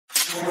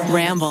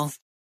Ramble.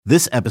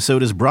 This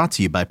episode is brought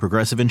to you by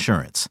Progressive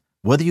Insurance.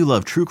 Whether you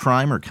love true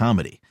crime or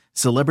comedy,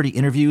 celebrity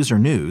interviews or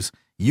news,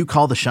 you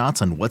call the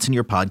shots on what's in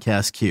your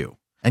podcast queue.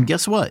 And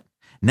guess what?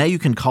 Now you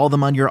can call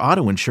them on your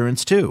auto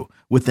insurance too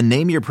with the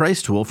Name Your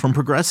Price tool from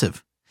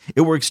Progressive.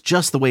 It works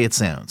just the way it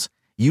sounds.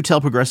 You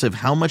tell Progressive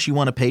how much you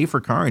want to pay for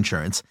car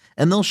insurance,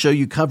 and they'll show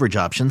you coverage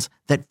options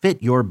that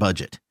fit your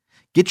budget.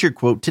 Get your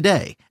quote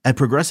today at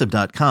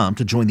Progressive.com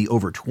to join the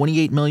over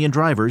 28 million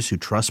drivers who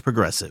trust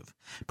Progressive.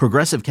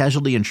 Progressive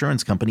Casualty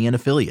Insurance Company and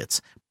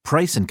Affiliates.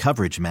 Price and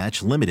coverage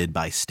match limited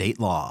by state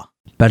law.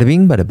 Bada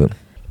bing, bada boom.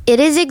 It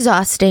is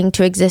exhausting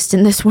to exist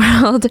in this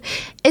world,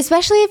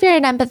 especially if you're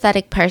an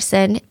empathetic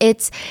person.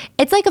 It's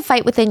like a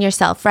fight within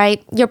yourself,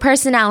 right? Your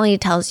personality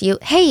tells you,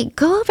 hey,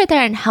 go over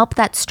there and help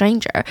that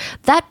stranger.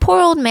 That poor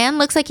old man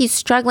looks like he's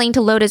struggling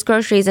to load his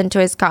groceries into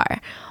his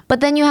car. But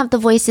then you have the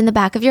voice in the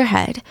back of your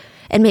head,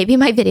 and maybe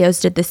my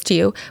videos did this to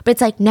you, but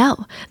it's like,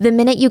 no, the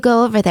minute you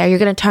go over there, you're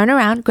going to turn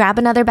around, grab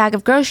another bag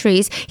of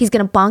groceries, he's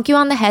going to bonk you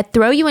on the head,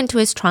 throw you into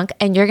his trunk,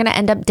 and you're going to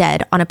end up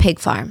dead on a pig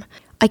farm.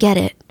 I get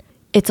it.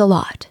 It's a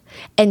lot.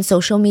 And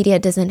social media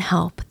doesn't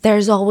help.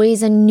 There's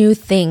always a new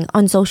thing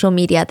on social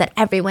media that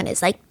everyone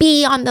is like,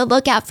 be on the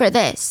lookout for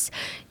this.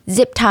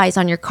 Zip ties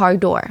on your car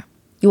door.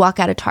 You walk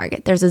out of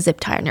Target, there's a zip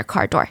tie on your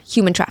car door.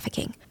 Human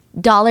trafficking.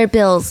 Dollar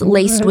bills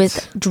laced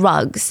with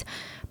drugs.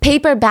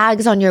 Paper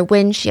bags on your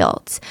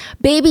windshields.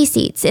 Baby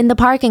seats in the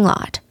parking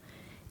lot.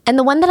 And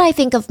the one that I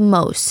think of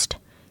most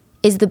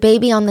is the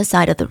baby on the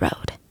side of the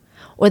road.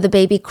 Or the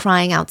baby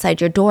crying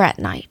outside your door at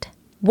night.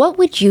 What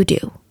would you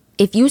do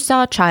if you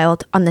saw a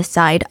child on the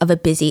side of a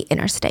busy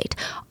interstate,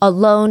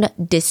 alone,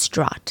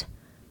 distraught?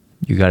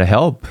 You gotta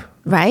help.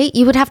 Right?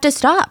 You would have to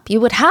stop.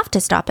 You would have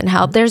to stop and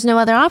help. There's no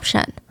other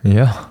option.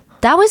 Yeah.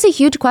 That was a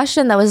huge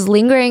question that was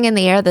lingering in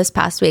the air this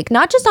past week,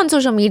 not just on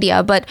social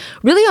media, but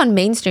really on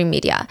mainstream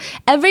media.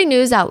 Every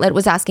news outlet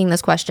was asking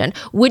this question.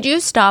 Would you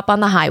stop on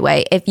the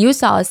highway if you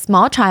saw a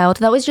small child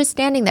that was just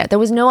standing there? There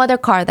was no other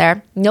car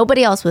there.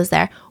 Nobody else was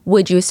there.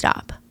 Would you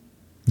stop?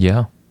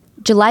 Yeah.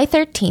 July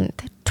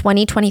 13th,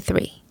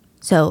 2023.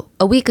 So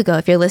a week ago,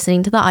 if you're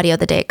listening to the audio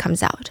the day it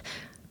comes out,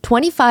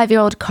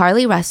 25-year-old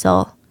Carly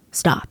Russell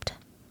stopped.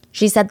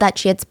 She said that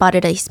she had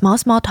spotted a small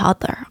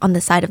toddler on the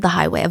side of the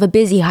highway, of a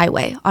busy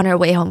highway, on her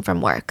way home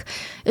from work.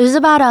 It was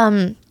about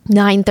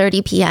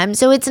 9:30 p.m.,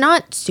 so it's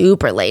not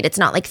super late. It's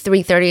not like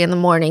 3:30 in the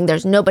morning.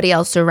 There's nobody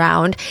else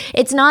around.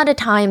 It's not a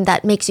time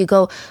that makes you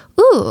go,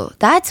 ooh,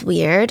 that's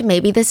weird.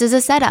 Maybe this is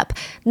a setup.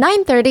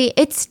 9:30,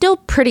 it's still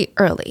pretty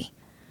early.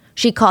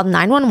 She called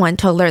 911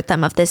 to alert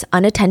them of this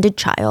unattended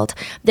child.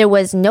 There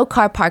was no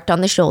car parked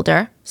on the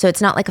shoulder, so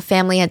it's not like a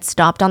family had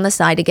stopped on the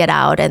side to get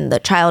out and the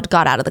child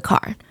got out of the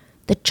car.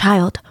 The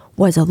child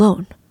was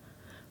alone.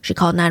 She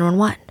called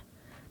 911.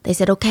 They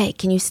said, okay,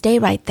 can you stay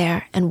right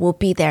there and we'll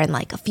be there in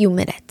like a few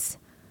minutes.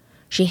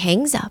 She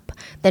hangs up.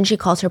 Then she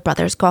calls her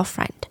brother's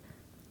girlfriend.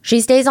 She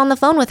stays on the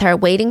phone with her,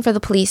 waiting for the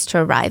police to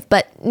arrive.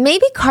 But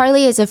maybe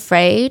Carly is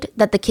afraid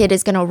that the kid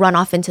is going to run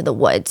off into the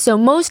woods. So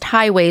most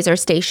highways are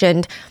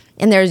stationed,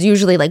 and there's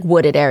usually like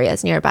wooded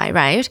areas nearby,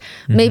 right?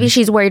 Mm-hmm. Maybe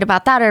she's worried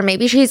about that, or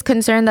maybe she's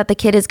concerned that the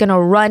kid is going to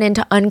run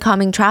into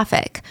oncoming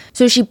traffic.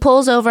 So she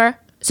pulls over.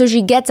 So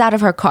she gets out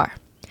of her car.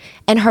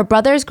 And her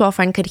brother's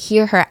girlfriend could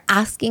hear her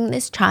asking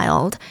this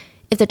child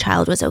if the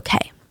child was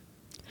okay.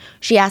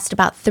 She asked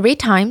about 3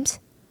 times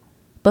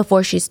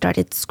before she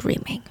started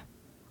screaming.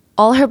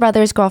 All her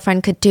brother's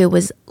girlfriend could do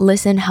was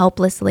listen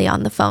helplessly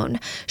on the phone.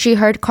 She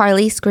heard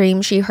Carly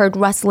scream. She heard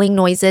rustling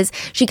noises.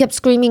 She kept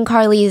screaming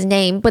Carly's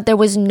name, but there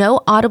was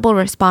no audible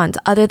response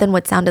other than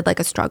what sounded like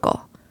a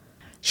struggle.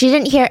 She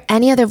didn't hear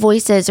any other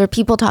voices or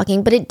people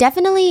talking, but it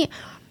definitely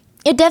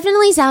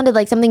sounded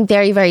like something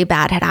very, very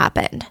bad had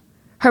happened.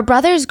 Her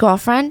brother's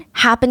girlfriend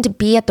happened to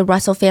be at the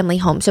Russell family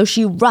home, so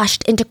she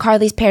rushed into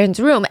Carly's parents'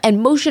 room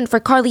and motioned for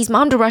Carly's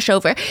mom to rush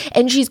over.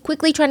 And she's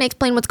quickly trying to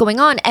explain what's going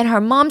on, and her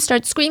mom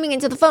starts screaming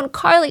into the phone,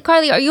 Carly,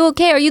 are you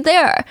okay? Are you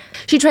there?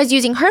 She tries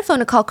using her phone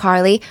to call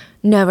Carly.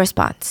 No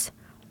response.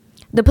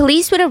 The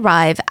police would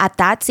arrive at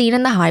that scene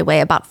in the highway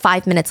about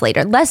 5 minutes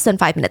later, less than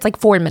 5 minutes, like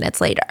 4 minutes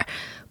later.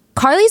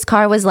 Carly's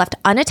car was left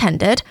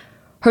unattended.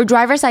 Her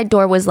driver's side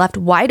door was left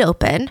wide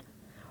open.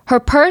 Her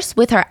purse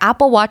with her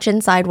Apple Watch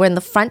inside were in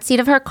the front seat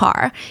of her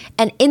car,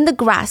 and in the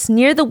grass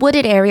near the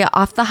wooded area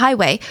off the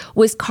highway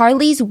was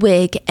Carly's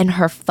wig and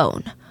her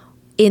phone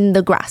in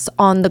the grass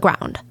on the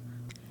ground.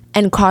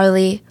 And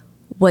Carly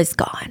was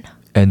gone.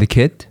 And the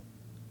kid?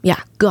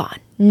 Yeah, gone.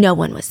 No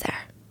one was there.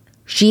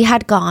 She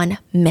had gone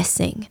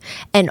missing,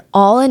 and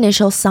all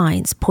initial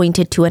signs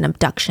pointed to an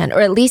abduction, or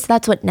at least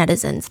that's what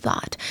netizens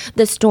thought.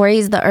 The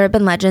stories, the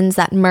urban legends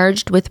that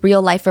merged with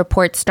real-life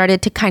reports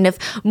started to kind of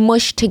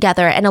mush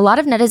together, and a lot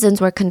of netizens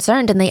were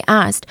concerned, and they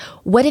asked,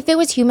 what if it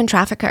was human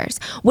traffickers?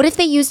 What if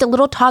they used a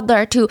little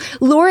toddler to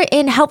lure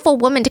in helpful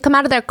women to come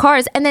out of their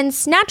cars and then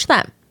snatch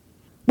them?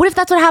 What if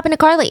that's what happened to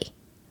Carly?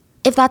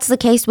 If that's the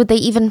case, would they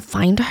even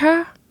find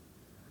her?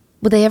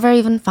 Would they ever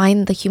even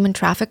find the human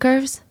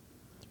traffickers?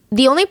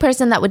 The only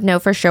person that would know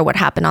for sure what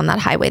happened on that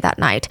highway that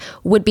night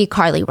would be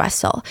Carly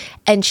Russell,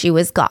 and she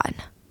was gone.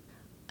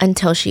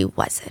 until she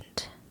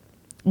wasn't.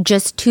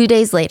 Just 2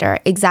 days later,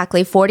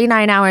 exactly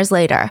 49 hours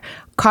later,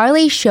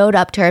 Carly showed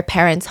up to her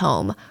parents'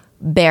 home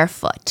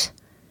barefoot.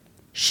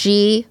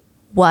 She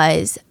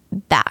was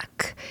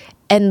back.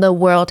 And the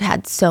world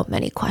had so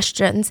many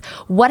questions.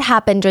 What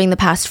happened during the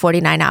past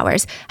 49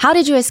 hours? How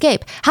did you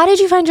escape? How did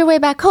you find your way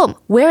back home?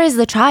 Where is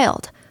the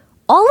child?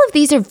 All of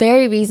these are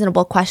very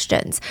reasonable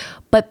questions.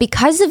 But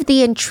because of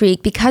the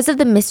intrigue, because of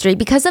the mystery,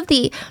 because of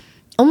the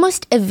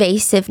almost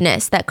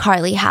evasiveness that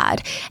Carly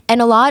had, and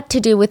a lot to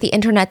do with the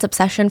internet's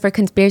obsession for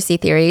conspiracy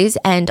theories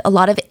and a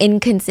lot of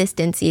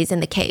inconsistencies in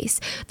the case,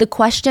 the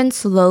question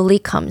slowly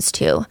comes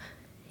to,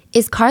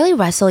 is Carly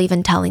Russell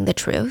even telling the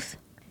truth?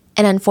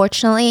 And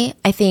unfortunately,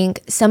 I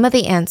think some of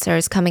the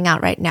answers coming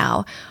out right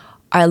now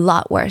are a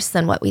lot worse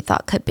than what we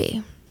thought could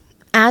be.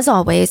 As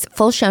always,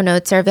 full show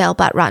notes are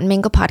available at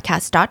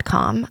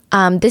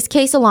rottenmangopodcast.com. This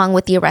case, along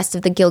with the arrest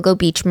of the Gilgo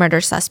Beach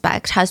murder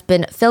suspect, has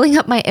been filling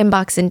up my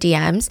inbox and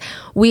DMs.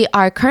 We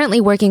are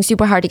currently working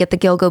super hard to get the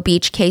Gilgo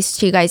Beach case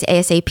to you guys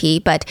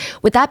ASAP. But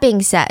with that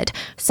being said,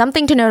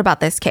 something to note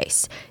about this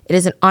case. It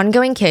is an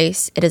ongoing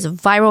case. It is a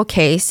viral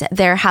case.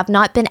 There have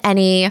not been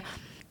any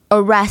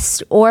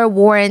arrests or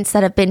warrants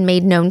that have been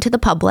made known to the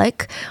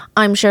public.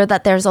 I'm sure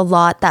that there's a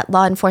lot that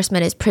law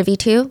enforcement is privy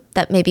to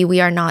that maybe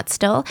we are not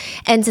still.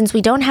 And since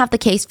we don't have the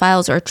case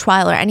files or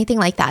trial or anything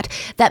like that,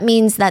 that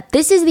means that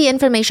this is the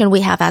information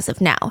we have as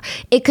of now.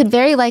 It could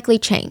very likely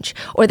change,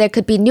 or there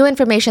could be new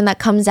information that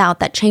comes out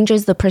that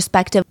changes the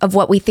perspective of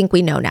what we think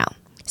we know now.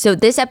 So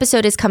this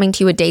episode is coming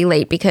to you a day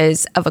late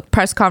because of a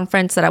press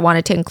conference that I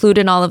wanted to include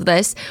in all of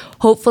this.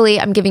 Hopefully,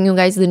 I'm giving you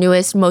guys the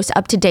newest, most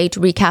up-to-date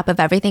recap of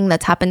everything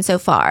that's happened so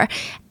far.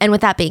 And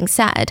with that being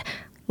said,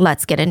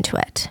 let's get into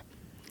it.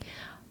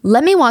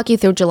 Let me walk you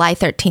through July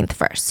 13th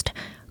first.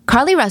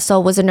 Carly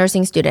Russell was a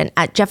nursing student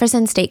at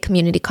Jefferson State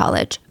Community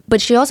College, but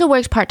she also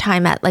worked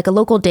part-time at like a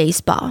local day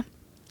spa.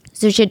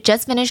 So she had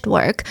just finished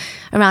work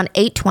around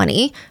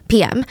 8:20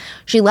 p.m.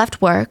 She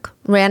left work,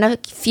 ran a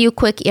few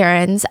quick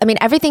errands. I mean,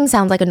 everything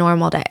sounds like a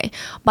normal day.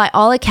 By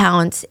all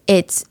accounts,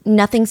 it's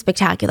nothing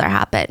spectacular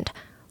happened.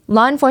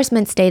 Law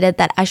enforcement stated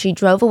that as she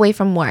drove away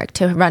from work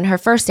to run her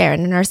first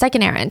errand and her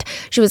second errand,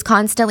 she was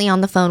constantly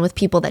on the phone with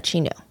people that she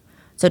knew.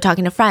 So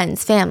talking to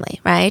friends, family,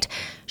 right?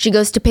 She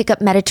goes to pick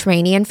up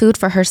Mediterranean food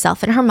for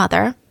herself and her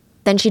mother.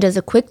 Then she does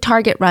a quick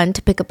Target run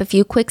to pick up a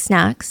few quick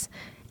snacks.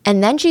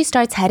 And then she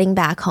starts heading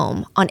back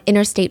home on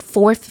Interstate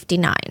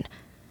 459.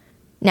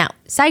 Now,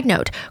 side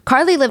note,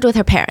 Carly lived with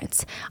her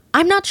parents.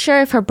 I'm not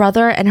sure if her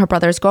brother and her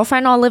brother's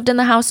girlfriend all lived in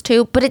the house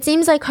too, but it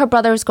seems like her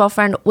brother's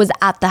girlfriend was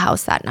at the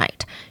house that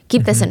night.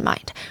 Keep this in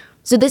mind.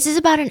 So this is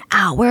about an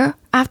hour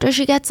after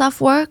she gets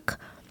off work.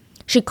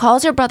 She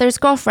calls her brother's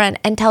girlfriend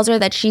and tells her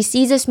that she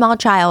sees a small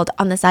child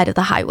on the side of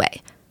the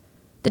highway.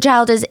 The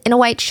child is in a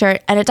white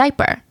shirt and a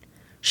diaper.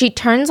 She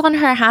turns on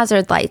her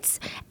hazard lights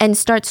and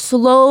starts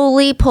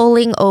slowly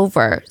pulling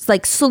over,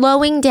 like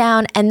slowing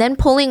down and then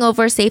pulling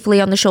over safely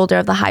on the shoulder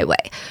of the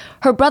highway.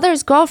 Her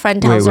brother's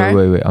girlfriend tells her...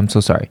 Wait. I'm so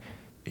sorry.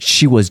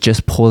 She was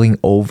just pulling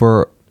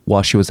over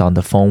while she was on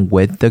the phone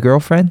with the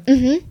girlfriend?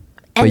 Mm-hmm.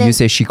 But then, you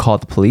say she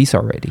called the police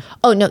already.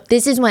 Oh, no.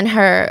 This is when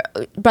her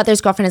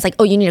brother's girlfriend is like,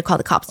 oh, you need to call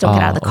the cops. Don't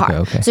get out of the car.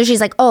 Okay. So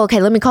she's like, oh, okay,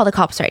 let me call the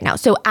cops right now.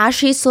 So as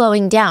she's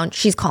slowing down,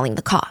 she's calling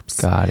the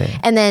cops. Got it.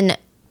 And then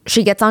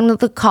she gets on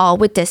the call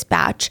with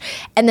dispatch,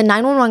 and the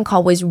 911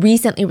 call was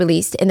recently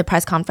released in the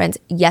press conference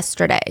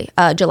yesterday,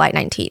 July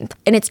 19th.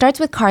 And it starts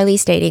with Carly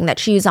stating that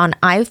she's on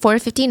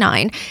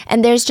I-459,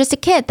 and there's just a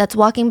kid that's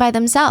walking by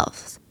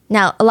themselves.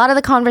 Now, a lot of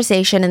the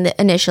conversation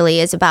initially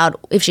is about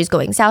if she's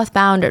going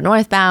southbound or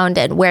northbound,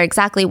 and where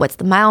exactly, what's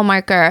the mile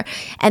marker.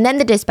 And then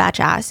the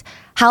dispatch asks,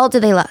 how old do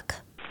they look?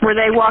 Were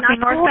they walking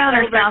northbound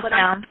or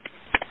southbound?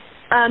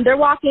 They're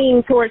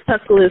walking towards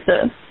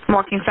Tuscaloosa.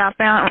 Walking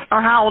southbound?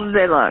 Or how old do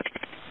they look?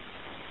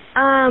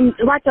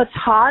 Like a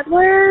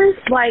toddler,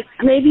 like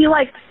maybe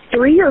like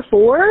 3 or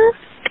 4.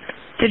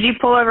 Did you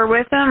pull over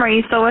with them? Are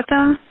you still with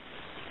them?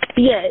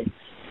 Yes.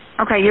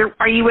 Okay,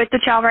 are you with the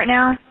child right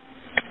now?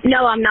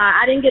 No, I'm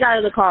not. I didn't get out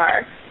of the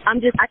car.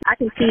 I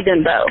can see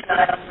them though.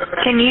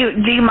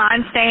 Do you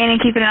mind staying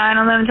and keeping an eye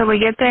on them until we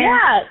get there?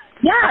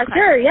 Yeah, okay.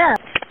 Sure, yeah.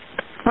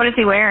 What is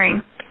he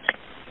wearing?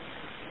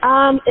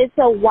 It's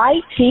a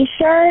white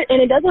t-shirt,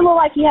 and it doesn't look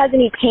like he has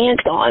any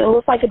pants on. It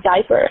looks like a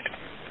diaper.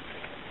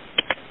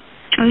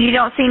 You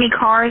don't see any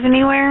cars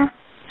anywhere?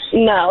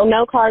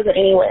 No cars are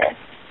anywhere.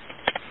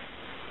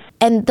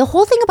 And the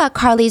whole thing about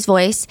Carly's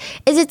voice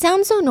is it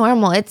sounds so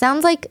normal. It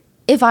sounds like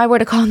if I were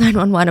to call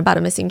 911 about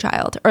a missing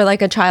child, or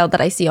like a child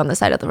that I see on the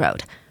side of the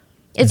road.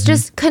 It's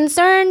just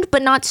concerned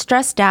but not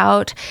stressed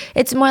out.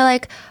 It's more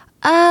like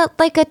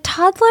a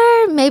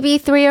toddler, maybe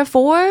 3 or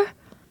 4.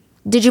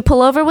 Did you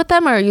pull over with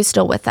them, or are you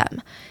still with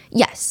them?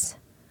 Yes.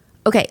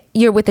 Okay,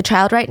 you're with the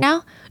child right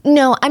now?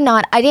 No, I'm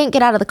not. I didn't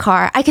get out of the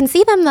car. I can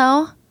see them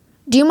though.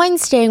 Do you mind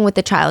staying with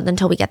the child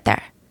until we get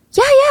there?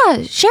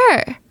 Yeah,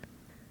 sure.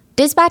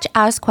 Dispatch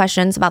asks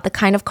questions about the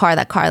kind of car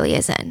that Carly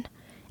is in.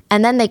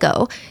 And then they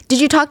go, did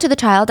you talk to the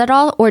child at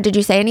all, or did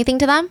you say anything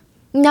to them?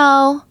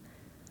 No.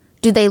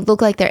 Do they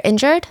look like they're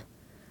injured?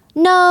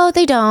 No,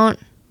 they don't.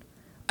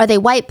 Are they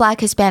white,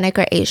 black, Hispanic,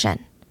 or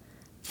Asian?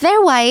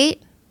 They're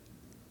white.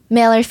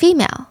 Male or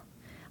female?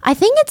 I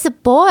think it's a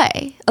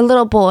boy. A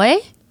little boy?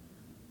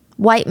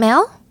 White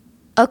male?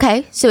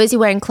 Okay, so is he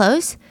wearing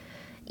clothes?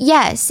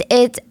 Yes,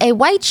 it's a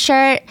white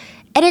shirt,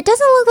 and it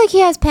doesn't look like he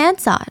has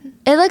pants on.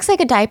 It looks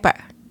like a diaper.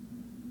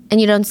 And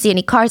you don't see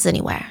any cars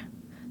anywhere.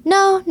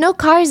 No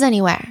cars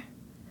anywhere.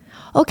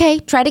 Okay,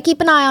 try to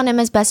keep an eye on him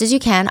as best as you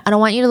can. I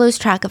don't want you to lose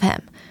track of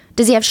him.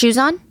 Does he have shoes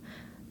on?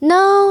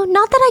 No,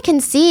 not that I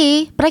can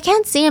see, but I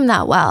can't see him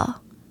that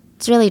well.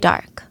 It's really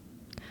dark.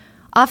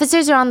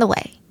 Officers are on the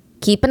way.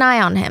 Keep an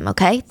eye on him,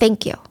 okay?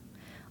 Thank you.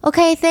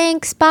 Okay,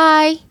 thanks,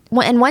 bye.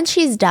 And once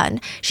she's done,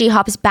 she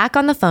hops back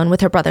on the phone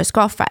with her brother's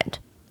girlfriend.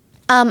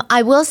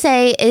 I will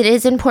say it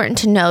is important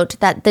to note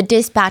that the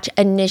dispatch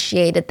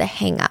initiated the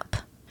hang-up.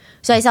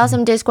 So I saw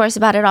some discourse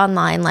about it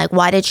online, like,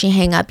 why did she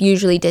hang up?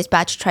 Usually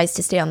dispatch tries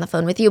to stay on the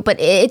phone with you, but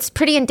it's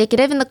pretty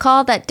indicative in the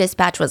call that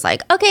dispatch was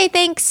like, okay,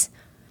 thanks.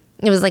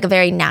 It was like a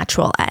very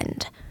natural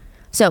end.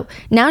 So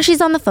now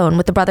she's on the phone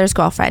with the brother's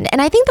girlfriend,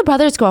 and I think the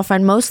brother's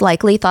girlfriend most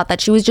likely thought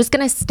that she was just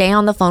going to stay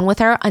on the phone with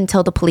her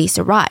until the police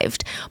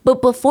arrived.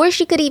 But before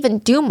she could even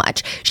do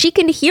much, she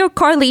can hear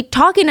Carly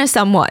talking to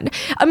someone.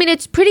 I mean,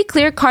 it's pretty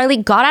clear Carly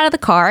got out of the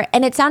car,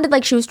 and it sounded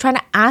like she was trying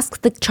to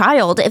ask the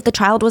child if the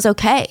child was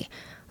okay.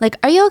 Like,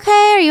 are you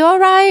okay? Are you all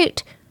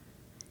right?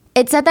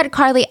 It said that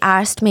Carly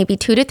asked maybe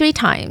 2 to 3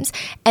 times,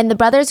 and the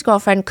brother's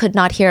girlfriend could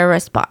not hear a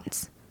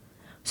response.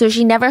 So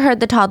she never heard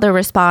the toddler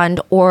respond,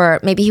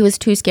 or maybe he was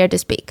too scared to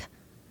speak.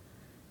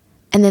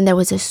 And then there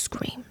was a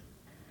scream.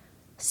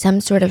 Some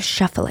sort of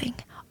shuffling.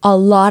 A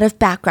lot of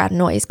background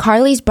noise.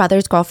 Carly's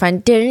brother's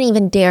girlfriend didn't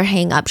even dare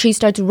hang up. She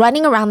starts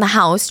running around the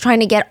house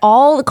trying to get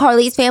all of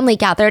Carly's family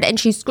gathered, and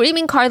she's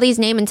screaming Carly's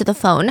name into the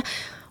phone.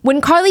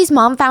 When Carly's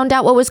mom found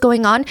out what was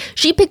going on,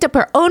 she picked up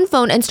her own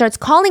phone and starts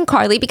calling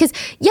Carly because,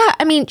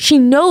 she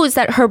knows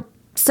that her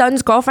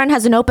son's girlfriend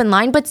has an open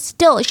line, but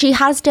still, she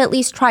has to at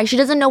least try. She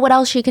doesn't know what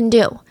else she can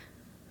do.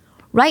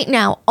 Right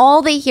now,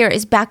 all they hear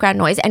is background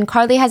noise, and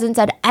Carly hasn't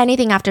said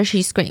anything after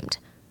she screamed.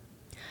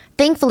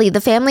 Thankfully, the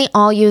family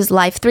all use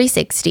Life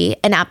 360,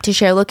 an app to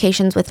share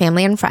locations with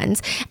family and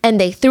friends, and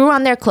they threw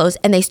on their clothes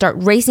and they start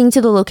racing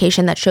to the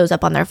location that shows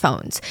up on their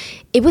phones.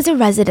 It was a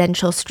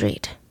residential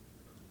street.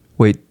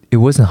 Wait, it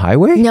wasn't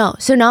highway? No,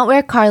 so not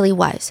where Carly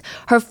was.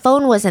 Her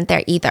phone wasn't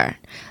there either.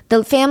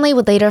 The family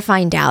would later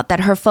find out that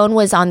her phone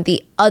was on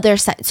the other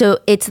side. So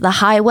it's the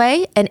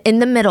highway, and in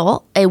the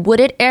middle, a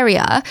wooded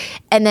area,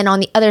 and then on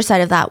the other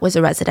side of that was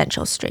a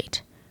residential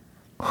street.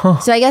 Huh.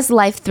 So I guess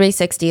Life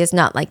 360 is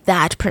not like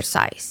that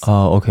precise.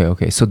 Oh,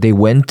 okay. So they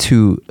went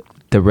to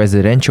the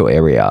residential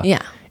area.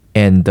 Yeah.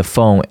 And the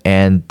phone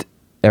and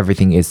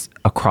everything is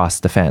across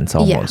the fence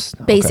almost.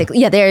 Yeah, basically.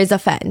 Okay. Yeah, there is a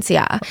fence,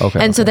 yeah.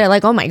 Okay, and so they're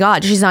like, oh my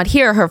God, she's not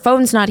here. Her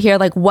phone's not here.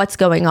 Like, what's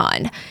going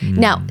on?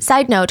 Now,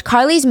 side note,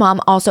 Carly's mom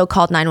also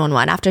called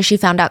 911 after she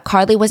found out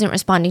Carly wasn't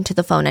responding to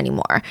the phone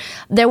anymore.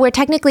 There were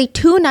technically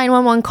 2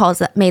 911 calls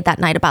that made that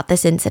night about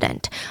this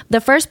incident. The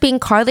first being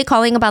Carly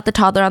calling about the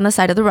toddler on the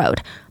side of the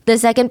road. The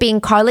second being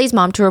Carly's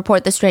mom to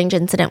report the strange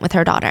incident with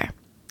her daughter.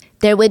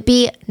 There would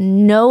be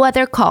no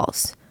other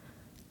calls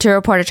to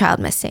report a child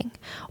missing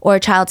or a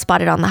child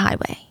spotted on the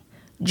highway.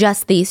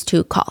 Just these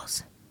 2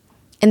 calls.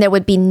 And there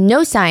would be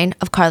no sign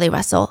of Carly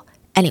Russell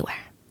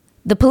anywhere.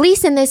 The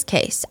police in this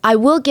case, I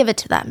will give it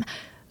to them,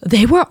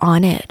 they were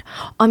on it.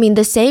 I mean,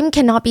 the same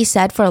cannot be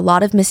said for a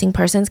lot of missing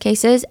persons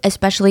cases,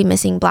 especially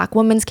missing Black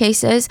women's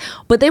cases,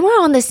 but they were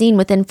on the scene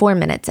within 4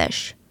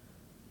 minutes-ish.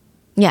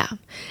 Yeah,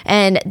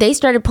 and they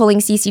started pulling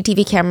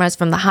CCTV cameras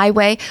from the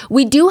highway.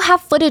 We do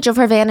have footage of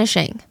her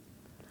vanishing.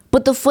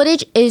 But the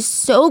footage is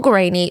so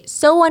grainy,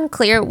 so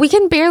unclear, we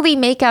can barely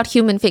make out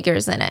human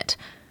figures in it.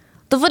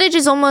 The footage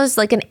is almost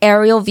like an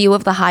aerial view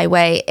of the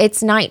highway.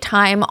 It's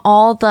nighttime.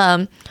 All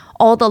the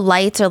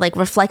lights are like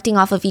reflecting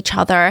off of each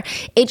other.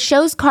 It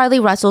shows Carly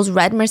Russell's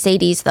red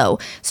Mercedes, though,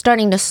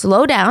 starting to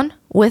slow down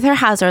with her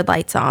hazard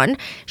lights on.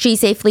 She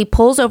safely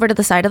pulls over to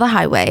the side of the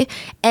highway.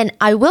 And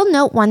I will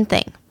note one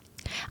thing.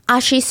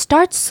 As she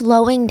starts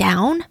slowing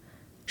down,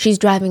 she's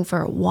driving for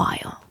a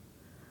while.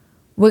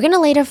 We're going to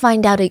later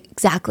find out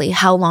exactly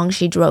how long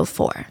she drove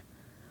for.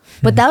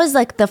 But that was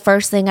like the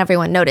first thing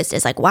everyone noticed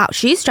is like, wow,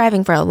 she's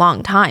driving for a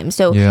long time.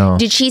 So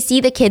Did she see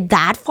the kid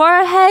that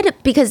far ahead?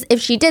 Because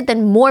if she did,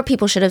 then more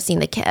people should have seen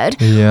the kid.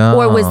 Yeah.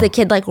 Or was the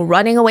kid like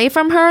running away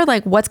from her?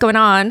 Like, what's going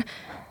on?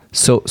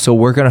 So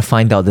we're going to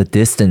find out the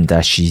distance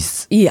that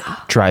she's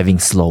driving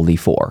slowly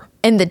for.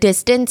 And the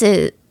distance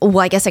is, well,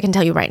 I guess I can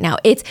tell you right now.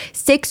 It's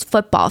 6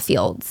 football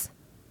fields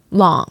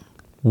long.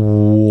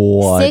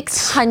 What?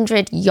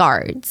 600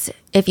 yards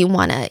if you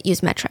want to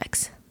use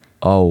metrics.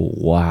 Oh,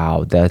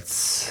 wow.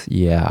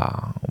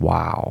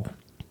 Wow.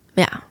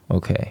 Yeah.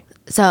 Okay.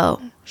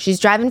 So she's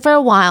driving for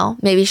a while.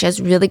 Maybe she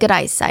has really good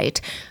eyesight.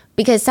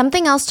 Because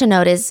something else to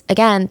note is,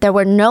 again, there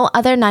were no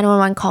other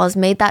 911 calls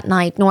made that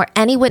night, nor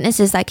any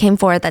witnesses that came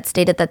forward that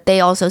stated that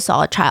they also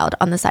saw a child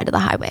on the side of the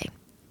highway.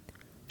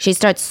 She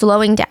starts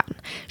slowing down.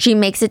 She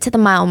makes it to the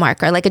mile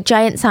marker, like a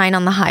giant sign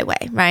on the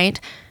highway, right?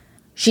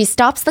 She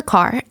stops the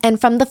car, and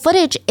from the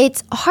footage,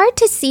 it's hard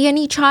to see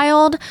any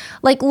child.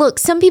 Like, look,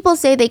 some people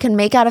say they can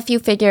make out a few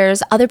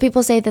figures. Other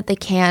people say that they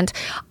can't.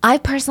 I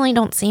personally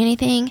don't see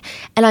anything,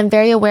 and I'm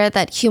very aware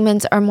that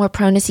humans are more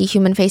prone to see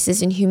human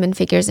faces and human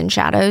figures in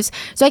shadows.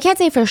 So I can't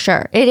say for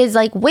sure. It is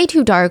like way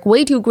too dark,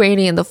 way too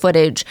grainy in the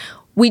footage.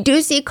 We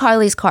do see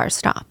Carly's car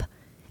stop,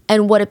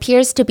 and what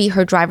appears to be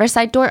her driver's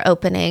side door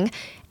opening,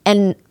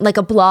 and like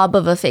a blob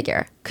of a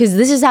figure, because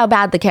this is how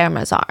bad the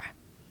cameras are.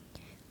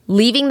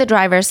 Leaving the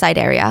driver's side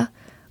area,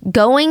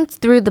 going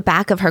through the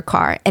back of her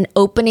car and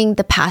opening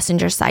the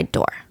passenger side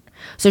door.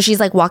 So she's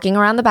like walking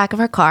around the back of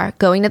her car,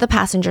 going to the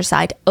passenger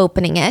side,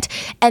 opening it,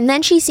 and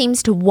then she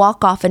seems to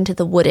walk off into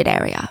the wooded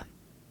area.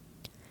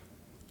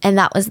 And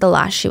that was the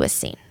last she was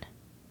seen.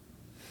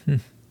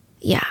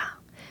 Yeah.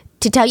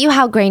 To tell you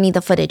how grainy the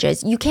footage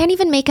is, you can't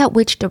even make out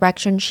which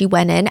direction she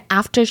went in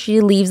after she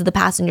leaves the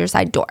passenger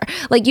side door.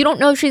 Like, you don't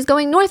know if she's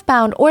going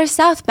northbound or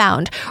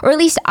southbound, or at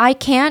least I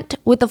can't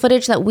with the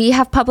footage that we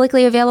have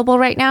publicly available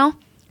right now.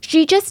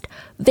 She just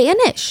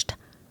vanished.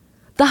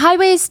 The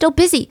highway is still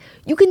busy.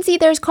 You can see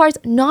there's cars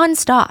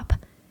nonstop.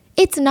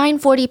 It's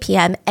 9:40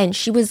 p.m. and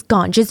she was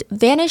gone, just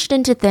vanished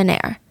into thin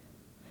air.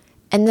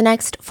 And the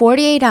next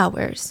 48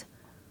 hours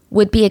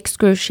would be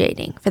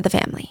excruciating for the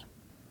family.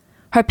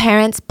 Her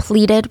parents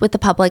pleaded with the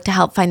public to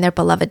help find their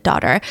beloved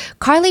daughter.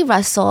 Carly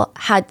Russell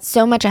had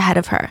so much ahead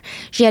of her.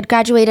 She had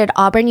graduated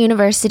Auburn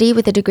University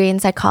with a degree in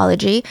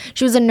psychology.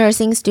 She was a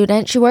nursing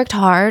student. She worked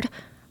hard.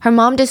 Her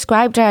mom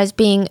described her as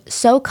being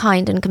so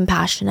kind and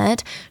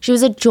compassionate. She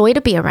was a joy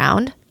to be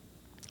around.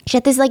 She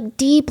had this like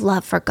deep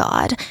love for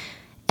God.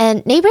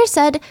 And neighbors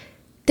said,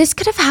 this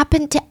could have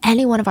happened to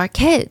any one of our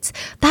kids.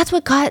 That's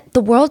what got the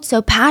world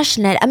so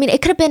passionate. I mean,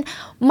 it could have been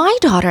my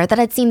daughter that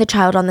had seen the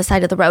child on the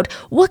side of the road.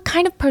 What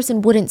kind of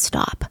person wouldn't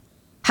stop?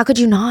 How could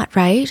you not,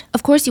 right?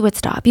 Of course you would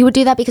stop. You would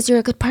do that because you're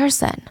a good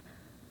person.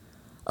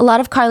 A lot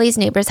of Carly's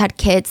neighbors had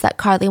kids that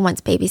Carly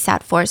once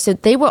babysat for, so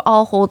they were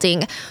all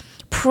holding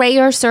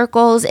prayer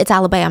circles. It's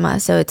Alabama,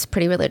 so it's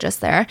pretty religious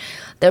there.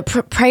 The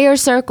prayer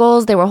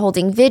circles, they were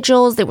holding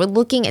vigils, they were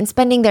looking and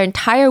spending their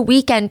entire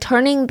weekend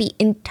turning the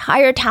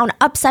entire town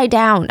upside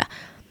down.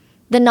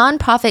 The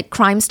nonprofit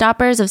Crime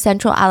Stoppers of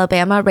Central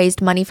Alabama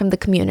raised money from the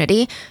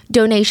community,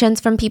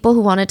 donations from people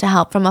who wanted to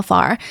help from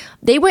afar.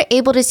 They were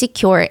able to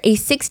secure a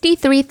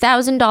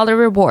 $63,000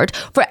 reward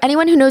for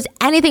anyone who knows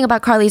anything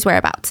about Carly's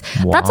whereabouts.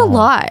 Wow. That's a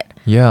lot.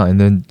 Yeah,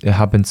 and then it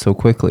happened so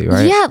quickly,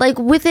 right? Yeah, like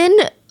within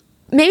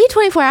maybe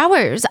 24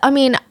 hours. I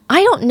mean,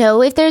 I don't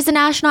know if there's a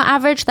national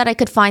average that I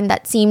could find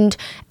that seemed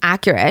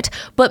accurate,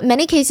 but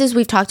many cases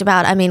we've talked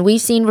about, I mean,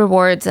 we've seen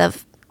rewards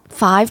of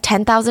 $5,000,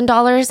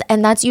 $10,000,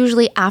 and that's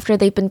usually after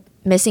they've been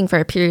missing for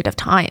a period of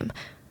time.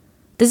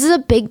 This is a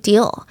big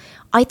deal.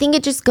 I think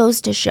it just goes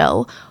to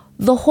show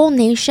the whole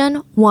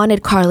nation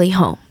wanted Carly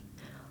home.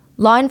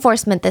 Law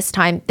enforcement this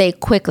time, they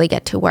quickly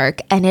get to work,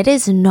 and it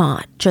is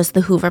not just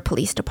the Hoover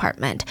Police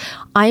Department.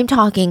 I'm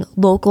talking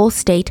local,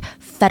 state,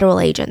 federal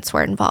agents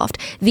were involved.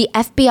 The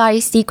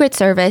FBI, Secret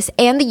Service,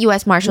 and the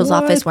U.S. Marshal's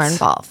Office were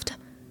involved.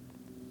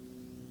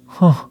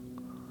 Huh.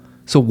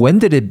 So when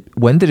did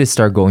it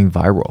start going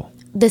viral?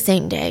 The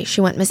same day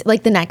she went missing,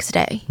 like the next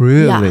day.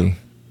 Really? Yeah.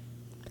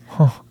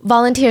 Huh.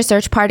 Volunteer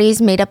search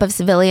parties made up of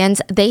civilians,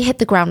 they hit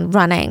the ground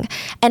running.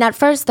 And at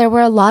first, there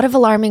were a lot of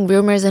alarming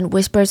rumors and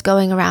whispers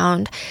going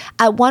around.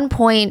 At one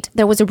point,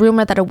 there was a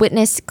rumor that a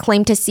witness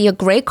claimed to see a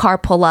gray car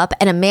pull up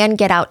and a man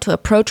get out to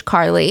approach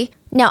Carly.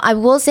 Now, I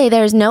will say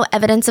there's no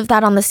evidence of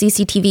that on the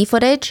CCTV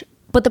footage.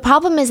 But the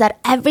problem is that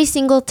every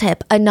single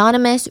tip,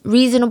 anonymous,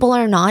 reasonable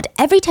or not,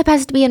 every tip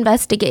has to be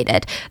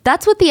investigated.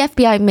 That's what the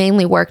FBI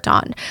mainly worked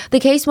on. The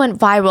case went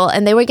viral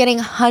and they were getting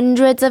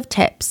hundreds of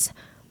tips.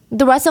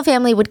 The Russell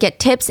family would get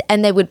tips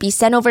and they would be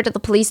sent over to the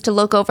police to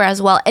look over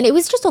as well. And it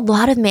was just a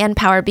lot of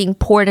manpower being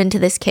poured into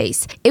this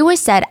case. It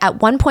was said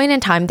at one point in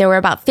time, there were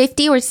about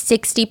 50 or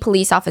 60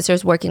 police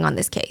officers working on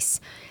this case.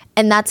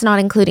 And that's not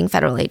including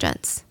federal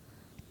agents.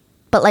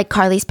 But like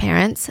Carly's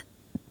parents,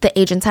 the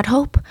agents had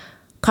hope.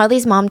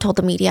 Carly's mom told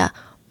the media,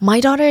 "My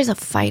daughter is a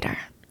fighter.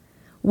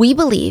 We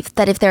believe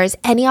that if there is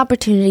any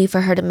opportunity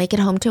for her to make it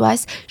home to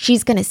us,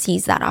 she's going to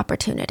seize that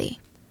opportunity."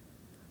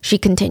 She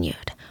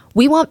continued,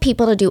 "We want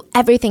people to do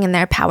everything in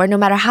their power, no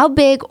matter how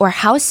big or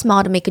how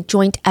small, to make a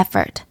joint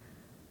effort."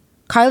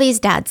 Carly's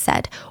dad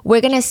said, "We're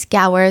going to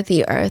scour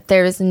the earth.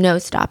 There is no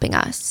stopping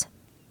us."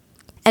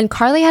 And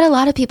Carly had a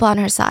lot of people on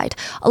her side,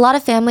 a lot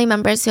of family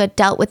members who had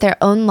dealt with their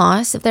own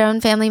loss of their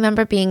own family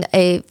member being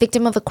a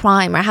victim of a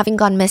crime or having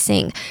gone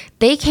missing.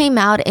 They came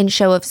out in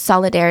show of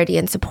solidarity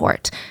and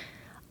support.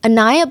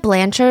 Anaya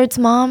Blanchard's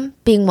mom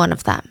being one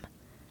of them.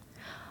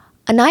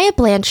 Anaya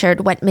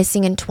Blanchard went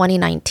missing in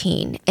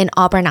 2019 in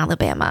Auburn,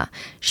 Alabama.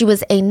 She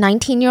was a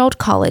 19-year-old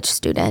college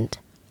student.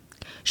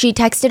 She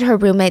texted her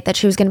roommate that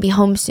she was going to be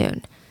home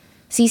soon.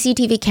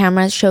 CCTV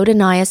cameras showed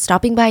Anaya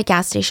stopping by a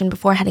gas station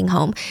before heading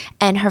home,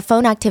 and her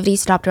phone activity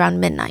stopped around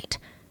midnight.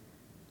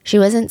 She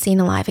wasn't seen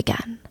alive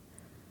again.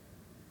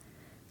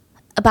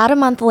 About a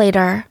month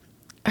later,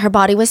 her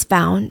body was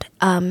found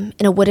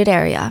in a wooded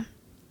area.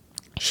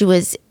 She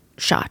was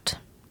shot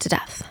to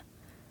death.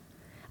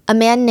 a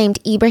man named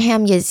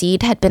Ibrahim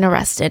Yazid had been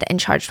arrested and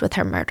charged with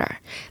her murder.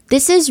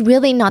 This is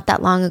really not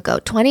that long ago,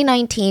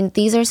 2019.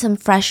 These are some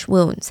fresh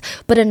wounds.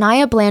 But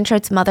Anaya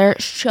Blanchard's mother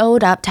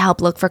showed up to help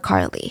look for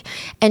Carly.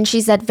 And she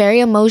said very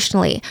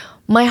emotionally,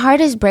 "My heart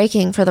is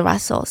breaking for the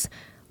Russells,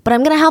 but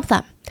I'm going to help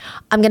them.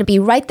 I'm going to be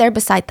right there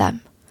beside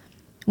them."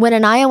 When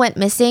Anaya went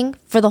missing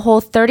for the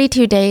whole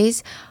 32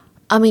 days,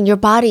 your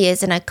body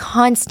is in a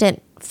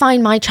constant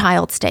find my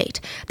child state.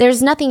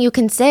 There's nothing you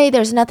can say.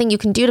 There's nothing you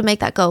can do to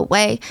make that go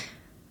away.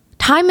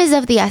 Time is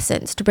of the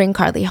essence to bring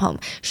Carly home.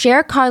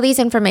 Share Carly's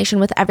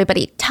information with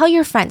everybody. Tell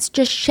your friends.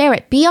 Just share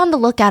it. Be on the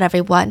lookout,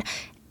 everyone,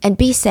 and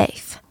be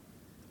safe.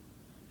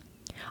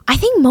 I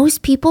think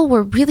most people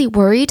were really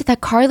worried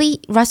that Carly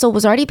Russell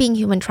was already being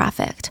human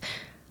trafficked.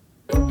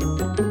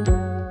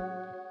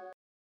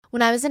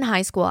 When I was in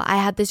high school, I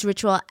had this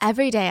ritual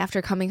every day after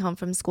coming home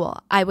from school.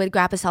 I would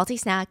grab a salty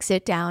snack,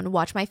 sit down,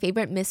 watch my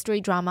favorite mystery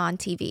drama on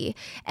TV.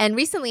 And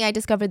recently I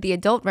discovered the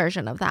adult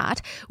version of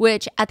that,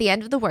 which at the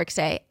end of the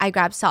workday, I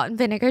grab salt and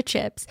vinegar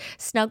chips,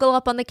 snuggle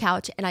up on the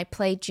couch, and I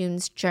play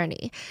June's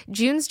Journey.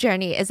 June's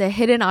Journey is a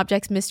hidden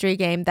objects mystery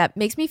game that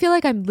makes me feel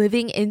like I'm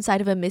living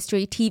inside of a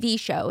mystery TV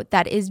show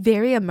that is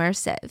very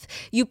immersive.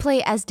 You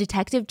play as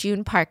Detective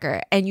June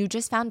Parker, and you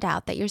just found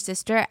out that your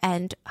sister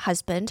and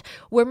husband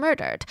were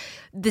murdered.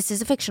 This is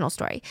a fictional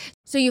story.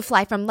 So you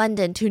fly from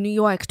London to New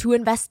York to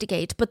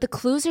investigate, but the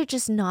clues are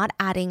just not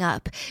adding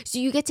up. So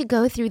you get to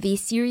go through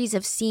these series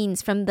of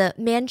scenes from the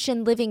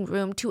mansion living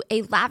room to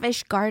a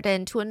lavish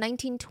garden to a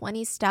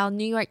 1920s style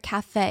New York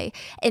cafe.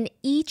 In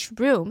each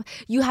room,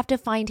 you have to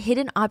find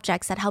hidden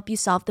objects that help you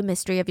solve the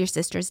mystery of your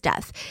sister's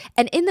death.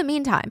 And in the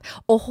meantime,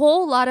 a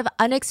whole lot of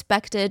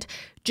unexpected,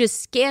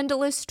 just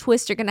scandalous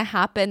twists are going to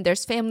happen.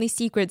 There's family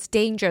secrets,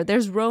 danger,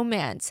 there's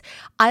romance.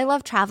 I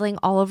love traveling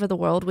all over the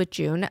world with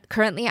June.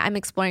 Currently, I'm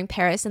exploring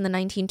Paris in the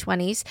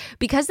 1920s.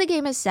 Because the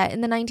game is set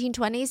in the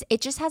 1920s,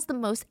 it just has the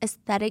most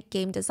aesthetic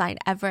game design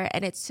ever,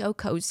 and it's so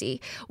cozy.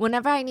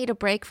 Whenever I need a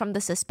break from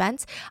the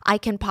suspense, I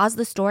can pause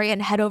the story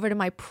and head over to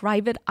my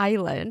private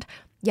island.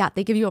 Yeah,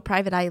 they give you a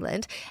private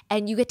island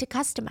and you get to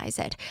customize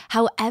it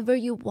however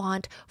you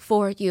want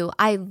for you.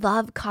 I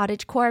love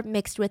cottagecore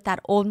mixed with that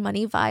old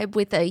money vibe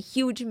with a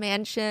huge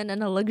mansion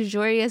and a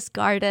luxurious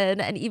garden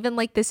and even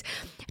like this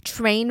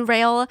train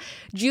rail.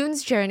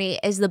 June's Journey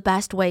is the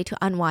best way to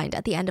unwind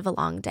at the end of a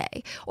long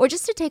day or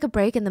just to take a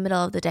break in the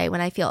middle of the day when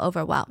I feel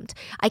overwhelmed.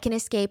 I can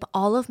escape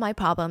all of my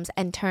problems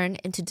and turn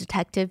into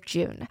Detective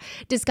June.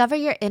 Discover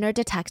your inner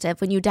detective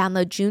when you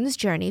download June's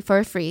Journey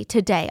for free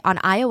today on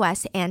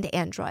iOS and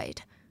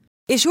Android.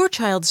 Is your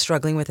child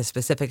struggling with a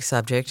specific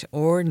subject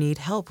or need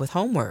help with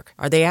homework?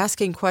 Are they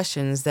asking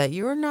questions that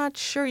you're not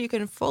sure you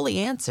can fully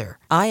answer?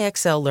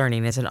 IXL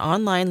Learning is an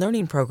online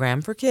learning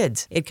program for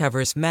kids. It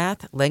covers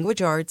math,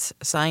 language arts,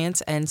 science,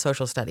 and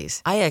social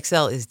studies.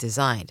 IXL is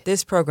designed.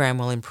 This program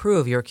will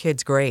improve your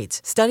kids' grades.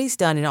 Studies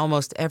done in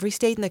almost every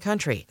state in the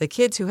country. The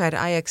kids who had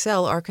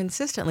IXL are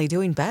consistently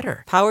doing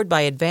better. Powered by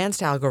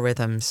advanced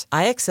algorithms,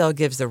 IXL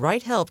gives the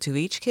right help to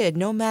each kid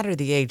no matter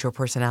the age or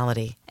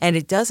personality. And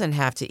it doesn't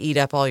have to eat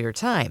up all your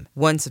time.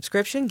 One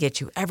subscription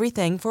gets you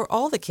everything for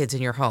all the kids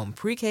in your home,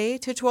 pre-K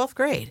to 12th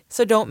grade.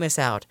 So don't miss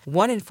out.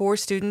 1 in 4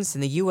 students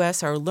in the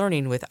U.S. are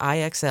learning with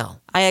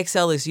IXL.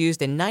 IXL is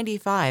used in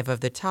 95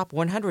 of the top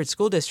 100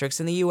 school districts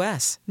in the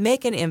U.S.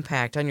 Make an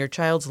impact on your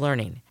child's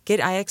learning. Get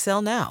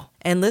IXL now.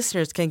 And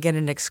listeners can get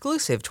an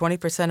exclusive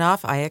 20%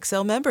 off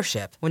IXL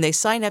membership when they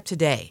sign up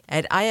today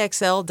at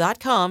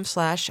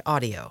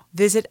IXL.com/audio.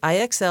 Visit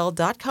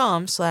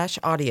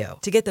IXL.com/audio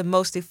to get the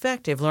most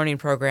effective learning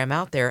program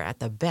out there at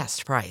the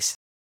best price.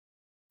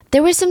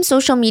 There were some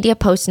social media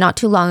posts not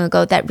too long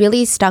ago that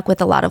really stuck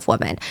with a lot of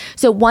women.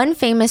 So one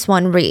famous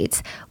one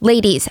reads,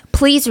 "Ladies,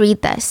 please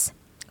read this.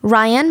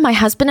 Ryan, my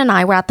husband, and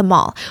I were at the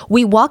mall.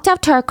 We walked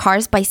out to our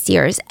cars by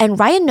Sears, and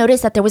Ryan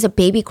noticed that there was a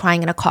baby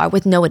crying in a car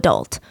with no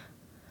adult.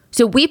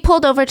 So we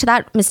pulled over to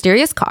that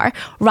mysterious car.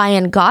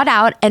 Ryan got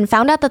out and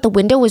found out that the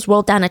window was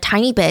rolled down a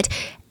tiny bit,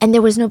 and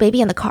there was no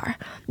baby in the car.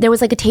 There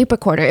was like a tape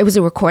recorder. It was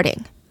a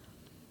recording.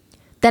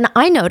 Then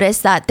I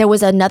noticed that there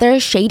was another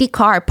shady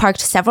car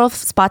parked several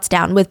spots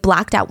down with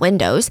blacked out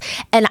windows,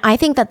 and I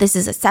think that this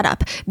is a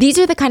setup. These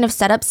are the kind of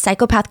setups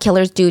psychopath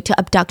killers do to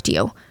abduct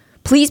you.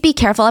 Please be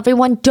careful,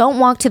 everyone. Don't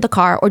walk to the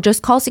car or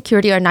just call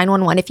security or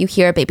 911 if you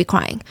hear a baby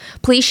crying.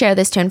 Please share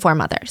this to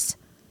inform others."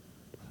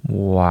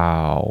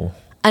 Wow.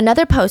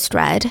 Another post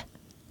read,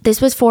 "This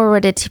was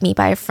forwarded to me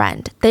by a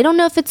friend. They don't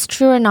know if it's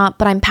true or not,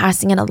 but I'm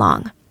passing it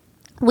along.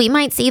 We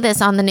might see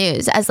this on the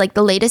news as like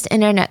the latest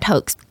internet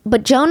hoax,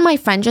 but Joan, my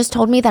friend, just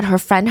told me that her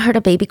friend heard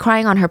a baby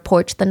crying on her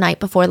porch the night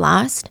before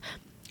last.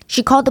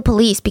 She called the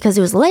police because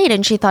it was late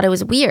and she thought it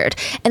was weird,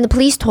 and the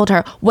police told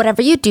her,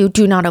 whatever you do,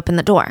 do not open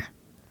the door.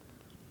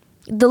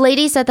 The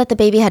lady said that the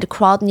baby had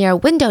crawled near a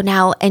window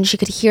now and she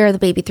could hear the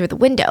baby through the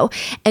window.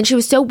 And she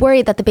was so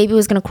worried that the baby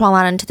was going to crawl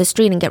out into the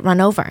street and get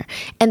run over.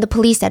 And the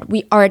police said,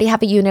 we already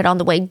have a unit on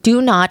the way.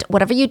 Do not,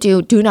 whatever you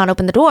do, do not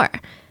open the door.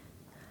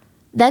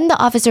 Then the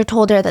officer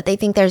told her that they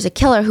think there's a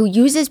killer who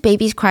uses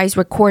babies' cries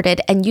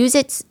recorded and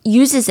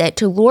uses it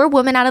to lure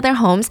women out of their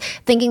homes,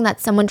 thinking that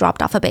someone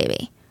dropped off a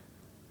baby.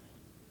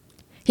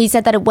 He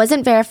said that it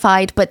wasn't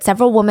verified, but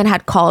several women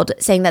had called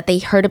saying that they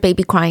heard a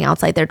baby crying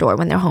outside their door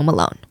when they're home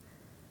alone.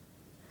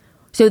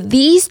 So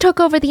these took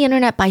over the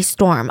internet by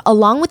storm,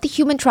 along with the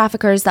human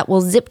traffickers that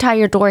will zip tie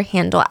your door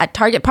handle at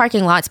Target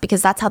parking lots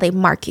because that's how they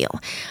mark you.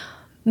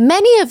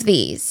 Many of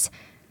these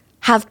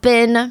have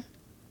been,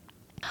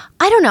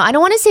 I don't know, I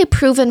don't want to say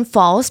proven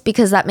false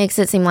because that makes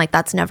it seem like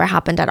that's never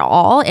happened at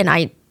all. And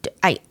I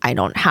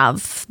don't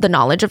have the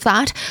knowledge of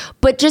that,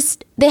 but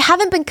just they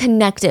haven't been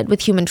connected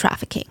with human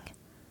trafficking.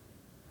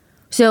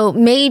 So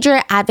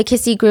major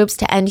advocacy groups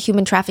to end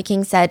human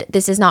trafficking said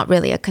this is not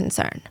really a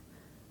concern.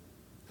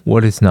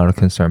 What is not a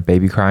concern?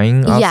 Baby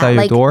crying outside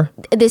your door?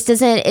 This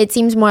doesn't, it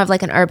seems more of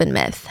like an urban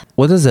myth.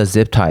 What is a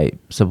zip tie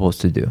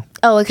supposed to do?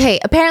 Oh, okay.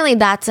 Apparently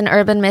that's an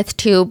urban myth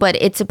too, but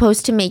it's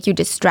supposed to make you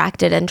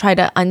distracted and try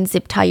to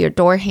unzip tie your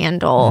door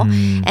handle.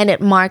 And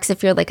it marks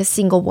if you're like a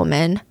single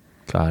woman.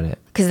 Got it.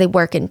 Because they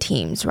work in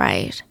teams,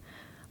 right?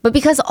 But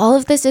because all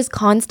of this is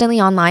constantly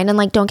online, and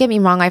like, don't get me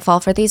wrong, I fall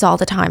for these all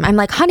the time. I'm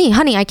like, honey,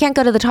 I can't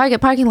go to the Target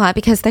parking lot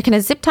because they're going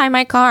to zip tie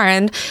my car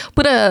and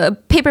put a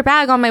paper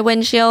bag on my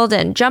windshield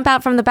and jump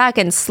out from the back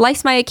and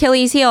slice my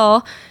Achilles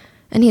heel.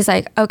 And he's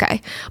like,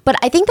 okay. But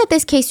I think that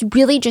this case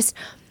really just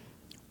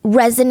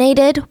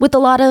resonated with a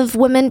lot of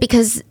women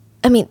because,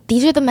 I mean,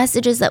 these are the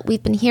messages that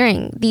we've been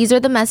hearing. These are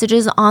the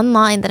messages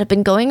online that have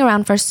been going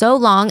around for so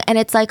long. And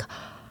it's like,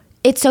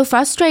 it's so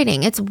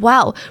frustrating. It's,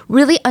 wow,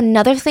 really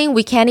another thing?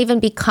 We can't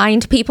even be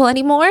kind people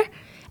anymore?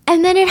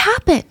 And then it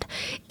happened.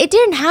 It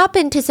didn't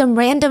happen to some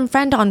random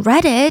friend on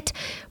Reddit,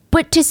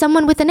 but to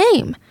someone with a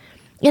name.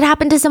 It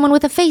happened to someone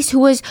with a face who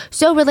was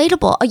so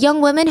relatable. A young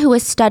woman who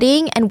was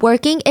studying and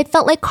working. It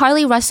felt like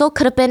Carly Russell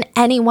could have been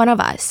any one of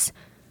us.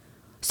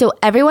 So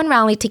everyone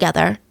rallied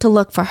together to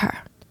look for her.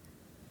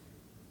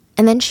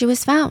 And then she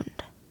was found.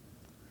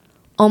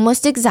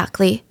 Almost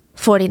exactly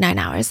 49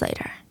 hours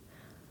later.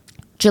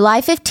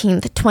 July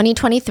 15th,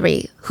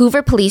 2023,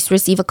 Hoover police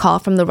receive a call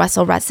from the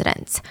Russell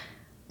residence.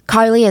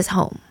 Carly is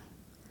home.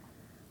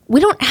 We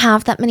don't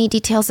have that many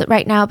details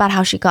right now about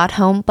how she got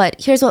home, but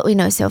here's what we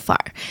know so far.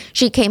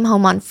 She came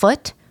home on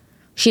foot.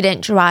 She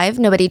didn't drive.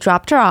 Nobody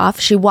dropped her off.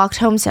 She walked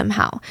home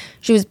somehow.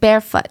 She was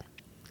barefoot.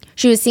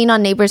 She was seen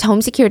on neighbors'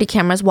 home security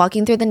cameras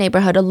walking through the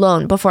neighborhood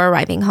alone before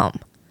arriving home.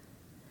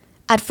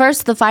 At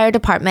first, the fire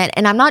department,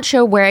 and I'm not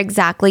sure where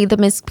exactly the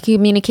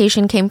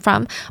miscommunication came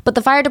from, but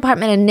the fire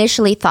department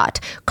initially thought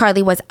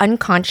Carly was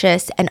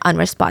unconscious and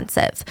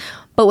unresponsive.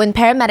 But when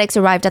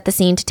paramedics arrived at the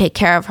scene to take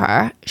care of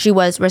her, she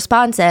was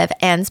responsive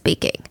and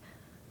speaking.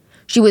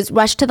 She was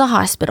rushed to the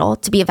hospital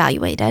to be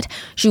evaluated.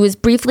 She was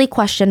briefly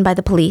questioned by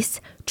the police,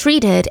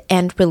 treated,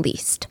 and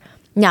released.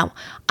 Now,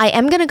 I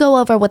am going to go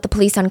over what the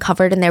police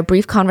uncovered in their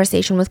brief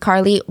conversation with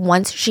Carly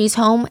once she's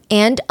home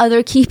and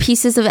other key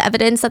pieces of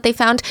evidence that they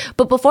found.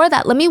 But before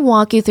that, let me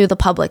walk you through the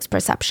public's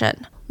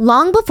perception.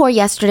 Long before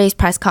yesterday's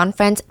press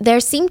conference, there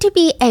seemed to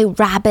be a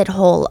rabbit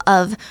hole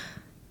of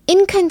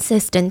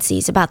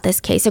inconsistencies about this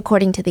case,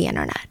 according to the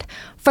internet.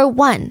 For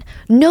one,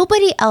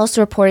 nobody else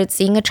reported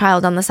seeing a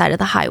child on the side of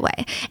the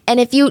highway. And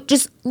if you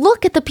just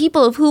look at the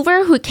people of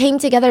Hoover who came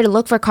together to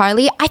look for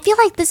Carly, I feel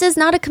like this is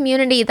not a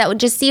community that would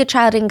just see a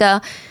child and go,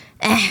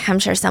 I'm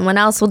sure someone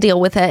else will deal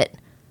with it.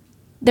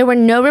 There were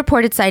no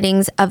reported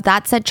sightings of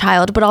that said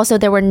child, but also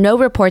there were no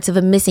reports of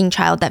a missing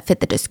child that fit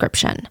the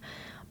description.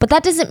 But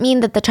that doesn't mean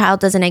that the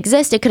child doesn't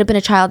exist. It could have been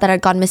a child that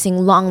had gone missing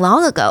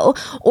long ago,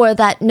 or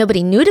that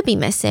nobody knew to be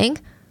missing.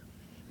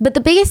 But the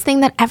biggest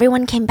thing that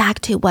everyone came back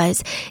to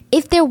was,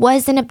 if there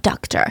was an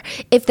abductor,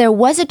 if there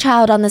was a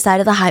child on the side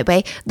of the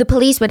highway, the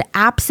police would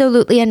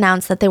absolutely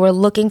announce that they were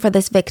looking for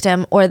this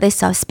victim or this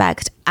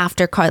suspect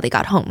after Carly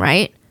got home,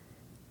 right?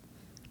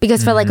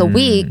 Because for like a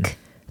week,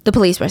 the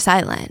police were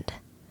silent.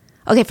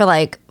 Okay, for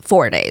like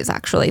 4 days,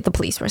 actually, the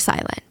police were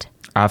silent.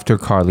 After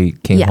Carly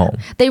came home.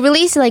 They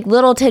released like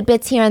little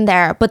tidbits here and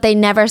there, but they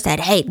never said,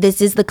 hey,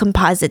 this is the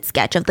composite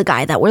sketch of the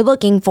guy that we're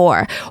looking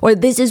for, or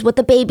this is what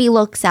the baby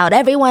looks out.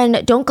 Everyone,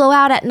 don't go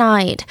out at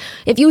night.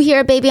 If you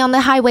hear a baby on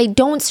the highway,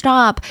 don't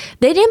stop.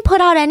 They didn't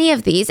put out any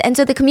of these. And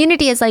so the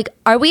community is like,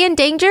 are we in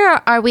danger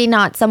or are we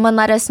not? Someone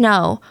let us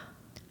know.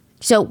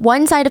 So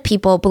one side of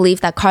people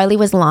believed that Carly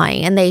was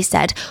lying, and they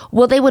said,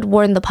 well, they would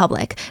warn the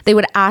public. They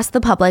would ask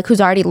the public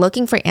who's already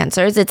looking for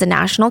answers. It's a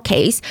national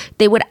case.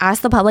 They would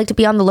ask the public to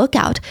be on the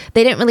lookout.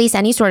 They didn't release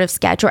any sort of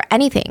sketch or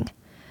anything.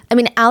 I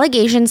mean,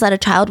 allegations that a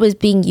child was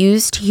being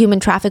used to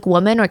human traffic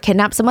women or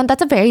kidnap someone,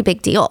 that's a very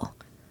big deal.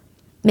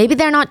 Maybe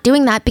they're not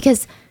doing that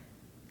because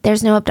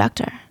there's no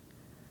abductor.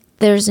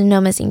 There's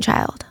no missing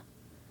child.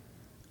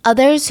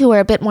 Others who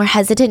were a bit more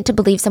hesitant to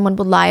believe someone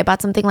would lie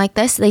about something like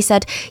this, they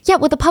said, yeah,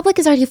 well, the public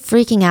is already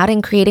freaking out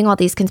and creating all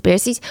these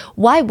conspiracies.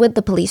 Why would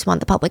the police want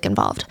the public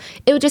involved?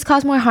 It would just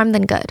cause more harm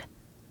than good.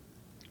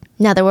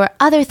 Now, there were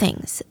other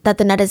things that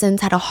the netizens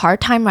had a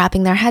hard time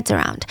wrapping their heads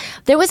around.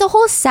 There was a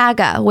whole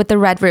saga with the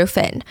Red Roof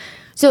Inn.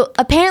 So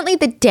apparently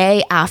the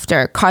day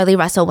after Carly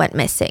Russell went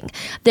missing,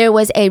 there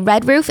was a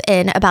Red Roof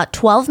Inn about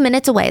 12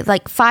 minutes away,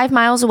 like 5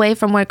 miles away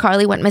from where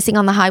Carly went missing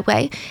on the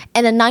highway.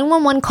 And a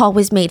 911 call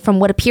was made from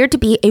what appeared to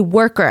be a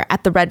worker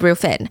at the Red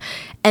Roof Inn.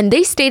 And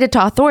they stated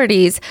to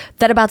authorities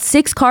that about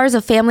 6 cars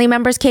of family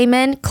members came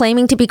in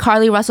claiming to be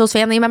Carly Russell's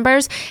family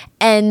members.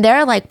 And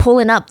they're like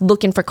pulling up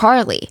looking for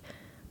Carly.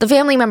 The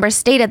family members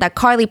stated that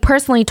Carly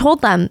personally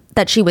told them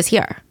that she was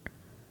here.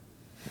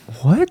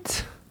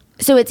 What?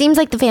 So it seems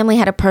like the family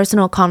had a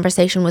personal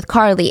conversation with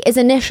Carly is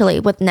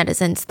initially what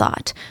netizens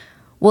thought.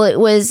 Well, it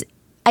was,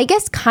 I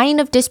guess, kind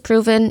of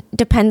disproven.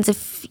 Depends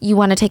if you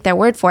want to take their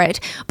word for it.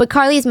 But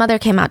Carly's mother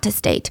came out to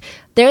state,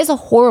 there is a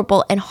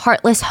horrible and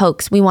heartless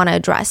hoax we want to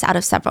address out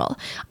of several.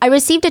 I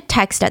received a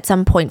text at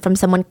some point from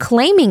someone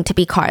claiming to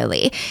be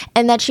Carly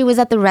and that she was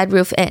at the Red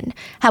Roof Inn.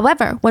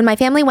 However, when my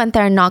family went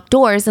there and knocked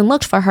doors and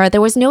looked for her,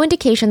 there was no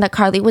indication that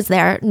Carly was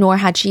there, nor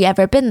had she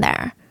ever been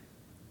there.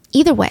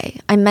 Either way,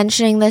 I'm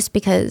mentioning this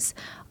because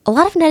a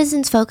lot of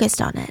netizens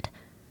focused on it.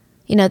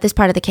 You know, this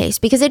part of the case,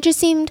 because it just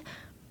seemed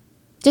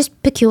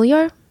just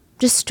peculiar,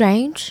 just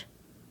strange.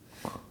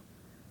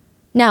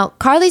 Now,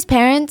 Carly's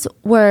parents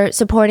were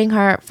supporting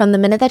her from the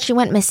minute that she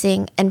went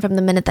missing and from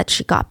the minute that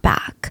she got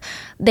back.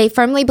 They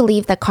firmly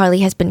believe that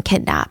Carly has been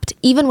kidnapped,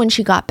 even when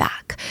she got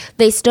back.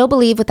 They still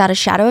believe without a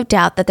shadow of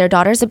doubt that their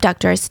daughter's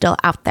abductor is still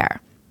out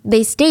there.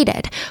 They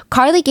stated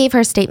Carly gave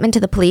her statement to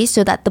the police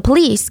so that the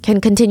police can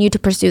continue to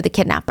pursue the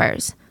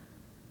kidnappers.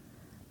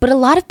 But a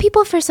lot of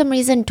people, for some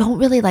reason, don't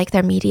really like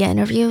their media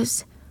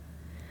interviews.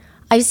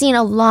 I've seen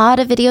a lot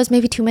of videos,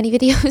 maybe too many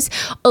videos,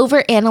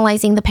 over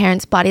analyzing the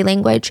parents' body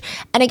language.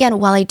 And again,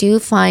 while I do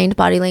find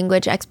body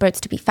language experts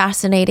to be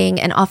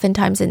fascinating and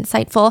oftentimes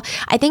insightful,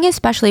 I think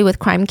especially with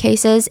crime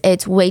cases,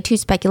 it's way too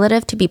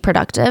speculative to be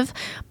productive.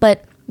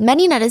 But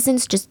many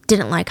netizens just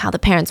didn't like how the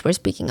parents were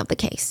speaking of the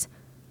case.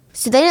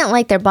 So they didn't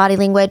like their body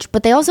language,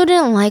 but they also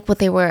didn't like what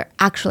they were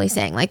actually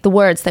saying, like the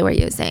words they were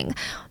using.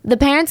 The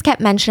parents kept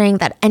mentioning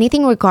that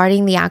anything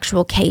regarding the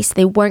actual case,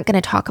 they weren't going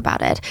to talk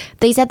about it.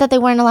 They said that they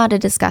weren't allowed to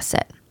discuss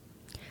it.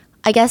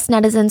 I guess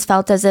netizens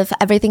felt as if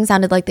everything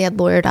sounded like they had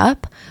lawyered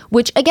up,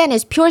 which again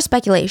is pure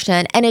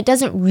speculation, and it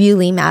doesn't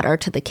really matter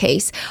to the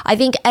case. I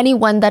think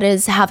anyone that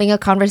is having a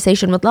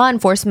conversation with law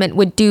enforcement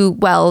would do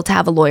well to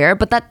have a lawyer,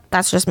 but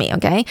that's just me,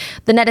 okay?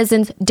 The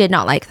netizens did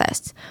not like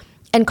this.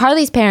 And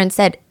Carly's parents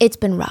said it's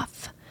been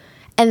rough,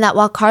 and that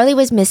while Carly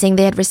was missing,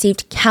 they had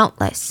received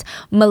countless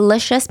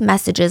malicious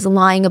messages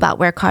lying about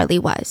where Carly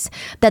was,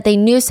 that they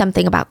knew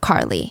something about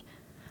Carly.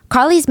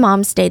 Carly's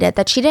mom stated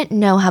that she didn't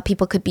know how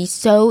people could be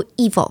so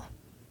evil.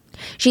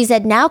 She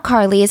said now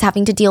Carly is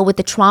having to deal with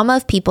the trauma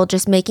of people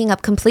just making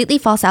up completely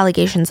false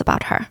allegations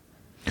about her.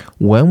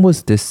 When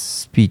was this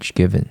speech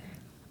given?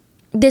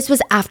 This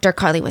was after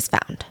Carly was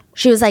found.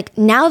 She was like,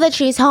 now that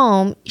she's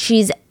home,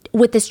 she's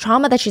with this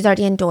trauma that she's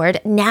already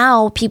endured,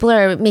 now people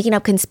are making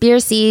up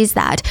conspiracies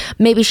that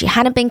maybe she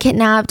hadn't been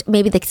kidnapped,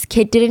 maybe this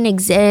kid didn't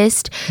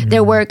exist.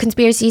 There were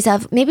conspiracies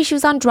of maybe she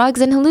was on drugs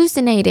and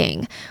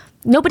hallucinating.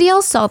 Nobody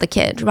else saw the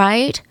kid,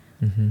 right?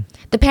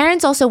 The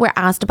parents also were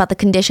asked about the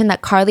condition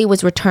that Carly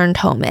was returned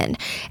home in.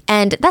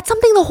 And that's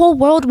something the whole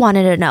world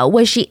wanted to know.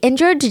 Was she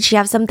injured? Did she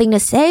have something to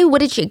say? What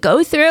did she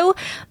go through?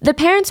 The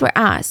parents were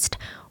asked,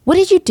 what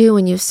did you do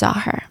when you saw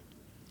her?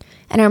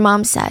 And her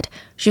mom said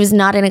she was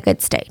not in a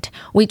good state.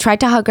 We tried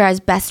to hug her as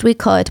best we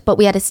could, but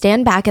we had to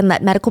stand back and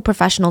let medical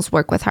professionals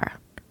work with her.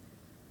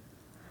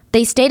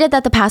 They stated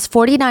that the past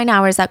 49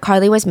 hours that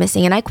Carly was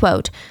missing, and I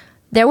quote,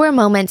 there were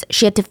moments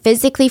she had to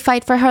physically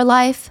fight for her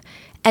life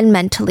and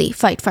mentally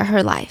fight for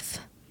her life.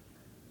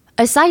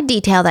 A side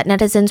detail that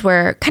netizens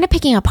were kind of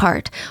picking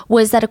apart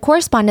was that a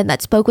correspondent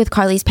that spoke with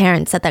Carly's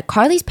parents said that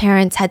Carly's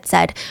parents had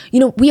said,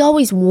 we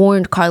always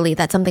warned Carly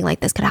that something like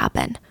this could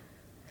happen.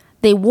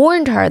 They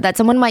warned her that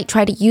someone might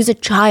try to use a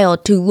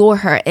child to lure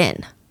her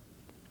in.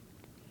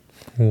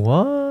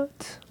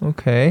 What?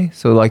 Okay.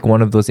 So like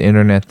one of those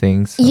internet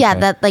things. Okay. Yeah,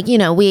 that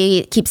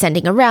we keep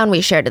sending around.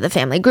 We share to the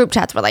family group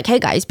chats. We're like, hey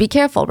guys, be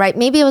careful, right?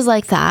 Maybe it was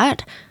like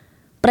that.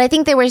 But I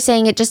think they were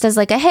saying it just as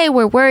like hey,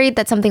 we're worried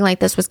that something like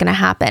this was going to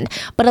happen.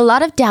 But a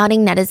lot of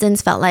doubting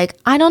netizens felt like,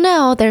 I don't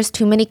know, there's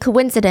too many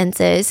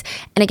coincidences.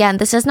 And again,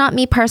 this is not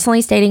me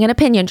personally stating an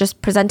opinion,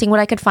 just presenting what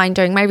I could find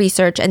during my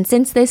research. And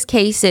since this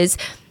case is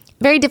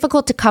very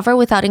difficult to cover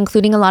without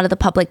including a lot of the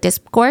public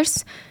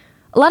discourse,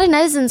 a lot of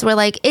netizens were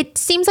like, it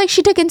seems like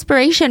she took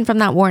inspiration from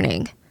that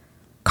warning.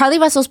 Carly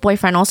Russell's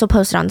boyfriend also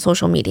posted on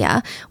social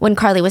media when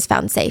Carly was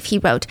found safe. He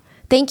wrote,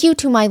 thank you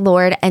to my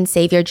Lord and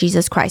Savior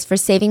Jesus Christ for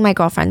saving my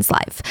girlfriend's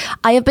life.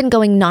 I have been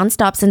going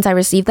nonstop since I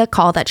received the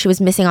call that she was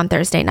missing on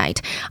Thursday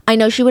night. I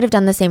know she would have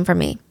done the same for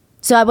me.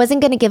 So I wasn't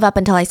going to give up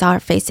until I saw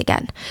her face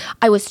again.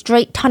 I was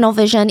straight tunnel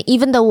vision,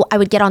 even though I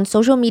would get on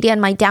social media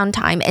in my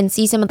downtime and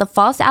see some of the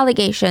false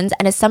allegations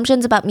and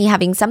assumptions about me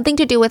having something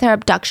to do with her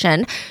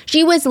abduction.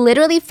 She was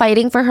literally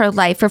fighting for her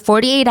life for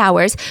 48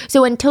 hours.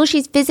 So until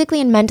she's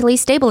physically and mentally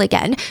stable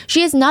again,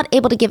 she is not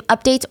able to give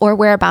updates or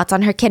whereabouts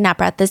on her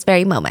kidnapper at this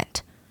very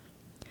moment.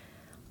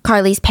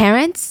 Carly's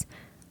parents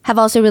have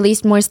also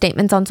released more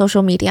statements on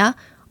social media.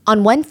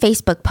 On one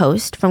Facebook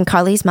post from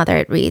Carly's mother,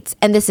 it reads,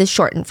 and this is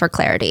shortened for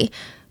clarity,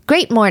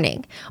 "Great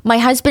morning. My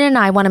husband and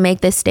I want to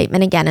make this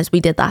statement again as we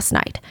did last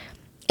night.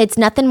 It's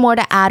nothing more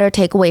to add or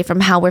take away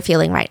from how we're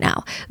feeling right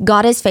now.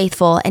 God is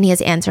faithful and he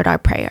has answered our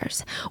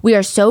prayers. We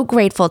are so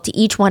grateful to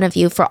each one of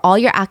you for all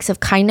your acts of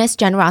kindness,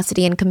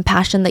 generosity, and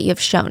compassion that you have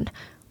shown.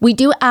 We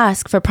do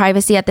ask for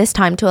privacy at this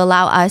time to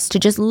allow us to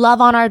just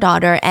love on our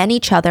daughter and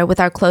each other with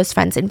our close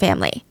friends and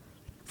family.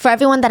 For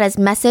everyone that has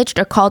messaged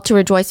or called to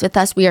rejoice with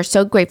us, we are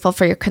so grateful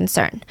for your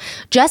concern.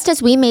 Just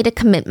as we made a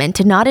commitment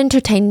to not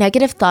entertain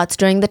negative thoughts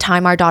during the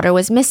time our daughter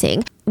was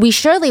missing, we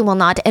surely will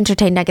not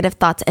entertain negative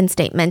thoughts and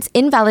statements,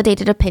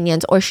 invalidated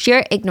opinions, or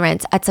sheer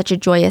ignorance at such a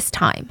joyous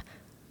time.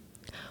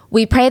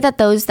 We pray that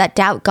those that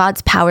doubt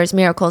God's powers,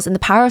 miracles, and the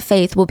power of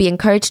faith will be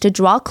encouraged to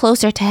draw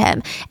closer to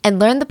him and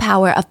learn the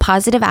power of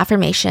positive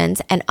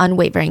affirmations and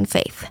unwavering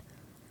faith.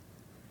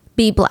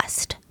 Be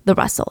blessed, the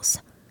Russells."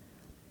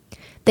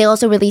 They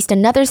also released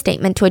another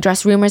statement to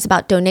address rumors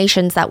about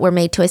donations that were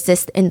made to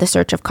assist in the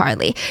search of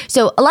Carly.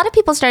 So a lot of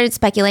people started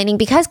speculating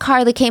because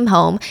Carly came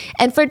home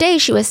and for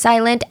days she was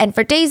silent and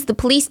for days the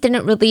police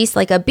didn't release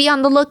like a be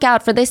on the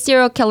lookout for this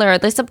serial killer or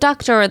this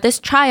abductor or this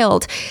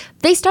child.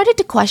 They started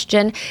to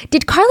question,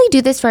 did Carly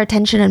do this for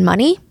attention and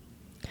money?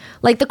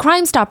 Like the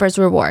Crime Stoppers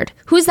reward,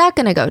 who's that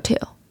going to go to?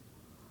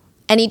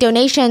 Any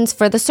donations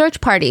for the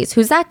search parties,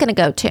 who's that going to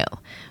go to?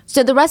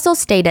 So the Russells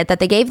stated that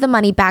they gave the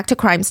money back to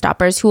Crime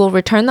Stoppers, who will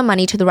return the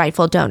money to the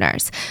rightful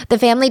donors. The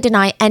family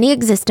deny any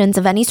existence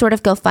of any sort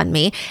of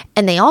GoFundMe,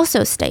 and they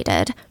also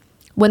stated,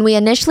 "When we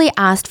initially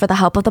asked for the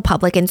help of the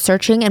public in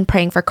searching and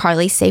praying for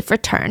Carly's safe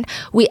return,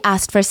 we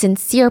asked for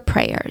sincere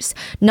prayers,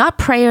 not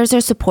prayers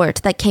or support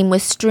that came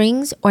with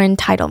strings or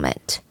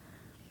entitlement.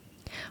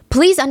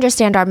 Please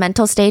understand our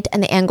mental state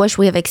and the anguish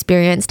we have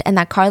experienced and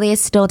that Carly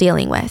is still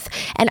dealing with,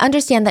 and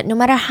understand that no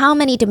matter how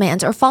many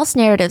demands or false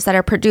narratives that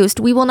are produced,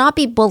 we will not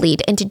be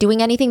bullied into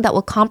doing anything that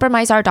will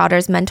compromise our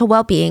daughter's mental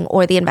well-being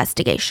or the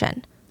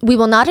investigation. We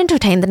will not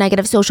entertain the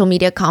negative social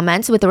media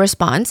comments with a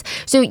response,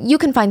 so you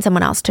can find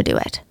someone else to do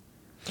it."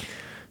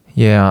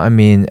 Yeah, I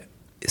mean,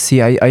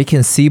 see, I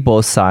can see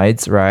both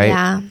sides, right?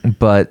 Yeah.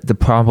 But the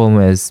problem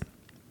is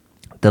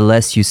the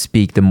less you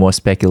speak, the more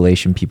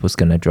speculation people's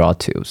going to draw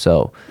to.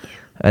 So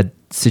a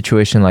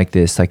situation like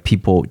this, like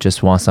people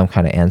just want some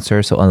kind of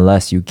answer. So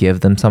unless you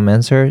give them some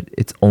answer,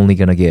 it's only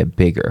going to get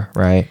bigger,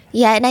 right?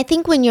 Yeah, and I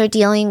think when you're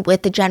dealing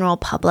with the general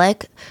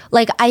public,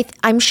 like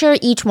I'm sure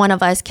each one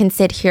of us can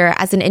sit here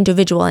as an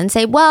individual and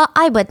say, well,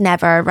 I would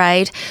never,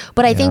 right?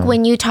 But I think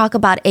when you talk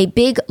about a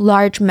big,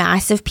 large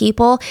mass of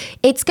people,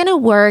 it's going to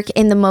work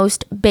in the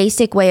most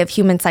basic way of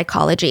human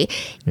psychology.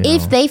 Yeah.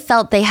 If they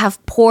felt they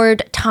have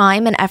poured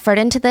time and effort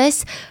into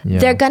this,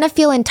 they're going to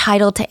feel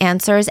entitled to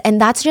answers,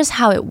 and that's just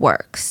how it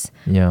works.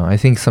 Yeah, I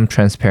think some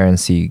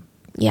transparency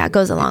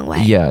goes a long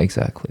way. Yeah,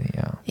 exactly.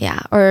 Yeah,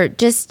 or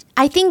just,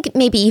 I think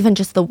maybe even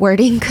just the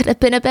wording could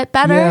have been a bit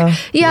better.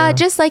 Yeah,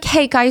 just like,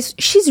 hey guys,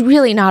 she's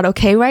really not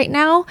okay right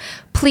now.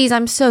 Please,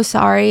 I'm so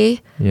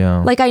sorry.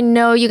 Yeah. Like, I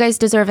know you guys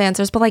deserve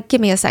answers, but like,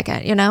 give me a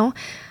second, you know?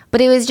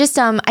 But it was just,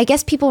 I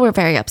guess people were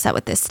very upset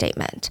with this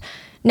statement.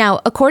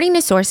 Now, according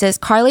to sources,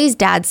 Carly's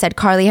dad said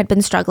Carly had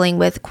been struggling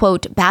with,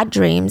 quote, bad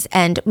dreams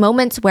and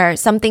moments where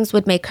some things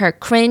would make her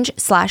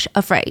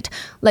cringe/afraid,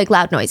 like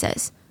loud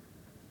noises.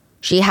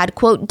 She had,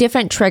 quote,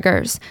 different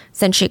triggers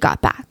since she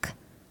got back.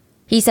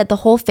 He said the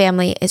whole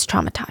family is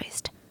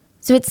traumatized.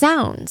 So it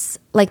sounds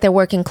like they're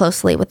working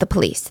closely with the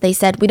police. They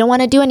said, we don't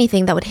want to do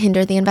anything that would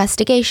hinder the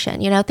investigation,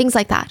 you know, things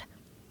like that.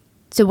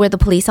 So were the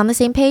police on the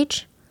same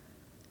page?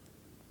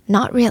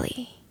 Not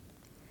really.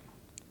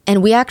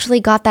 And we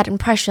actually got that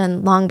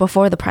impression long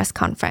before the press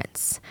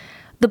conference.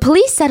 The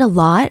police said a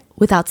lot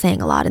without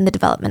saying a lot in the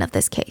development of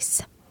this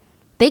case.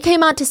 They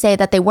came out to say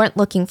that they weren't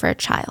looking for a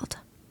child.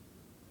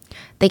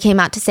 They came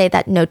out to say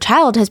that no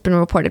child has been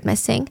reported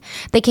missing.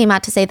 They came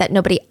out to say that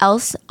nobody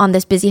else on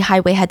this busy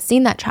highway had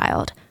seen that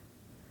child.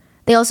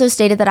 They also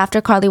stated that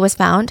after Carly was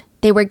found,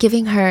 they were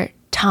giving her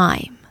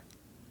time.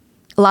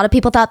 A lot of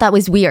people thought that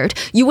was weird.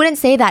 You wouldn't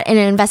say that in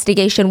an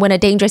investigation when a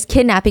dangerous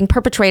kidnapping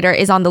perpetrator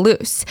is on the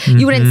loose. Mm-hmm.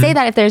 You wouldn't say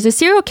that if there's a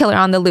serial killer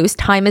on the loose.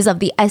 Time is of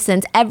the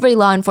essence. Every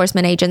law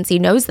enforcement agency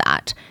knows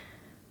that.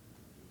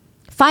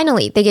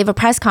 Finally, they gave a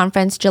press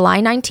conference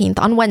July 19th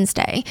on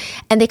Wednesday,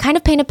 and they kind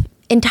of paint an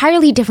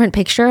entirely different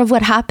picture of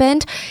what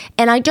happened.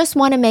 And I just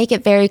want to make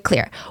it very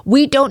clear.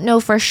 We don't know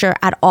for sure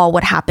at all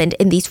what happened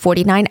in these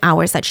 49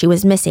 hours that she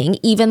was missing.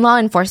 Even law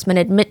enforcement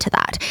admit to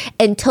that.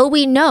 Until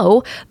we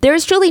know, there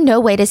is truly no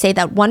way to say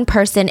that one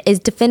person is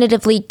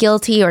definitively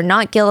guilty or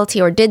not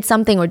guilty or did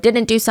something or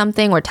didn't do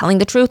something or telling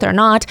the truth or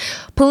not.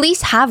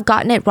 Police have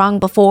gotten it wrong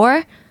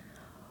before,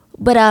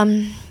 but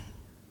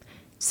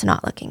it's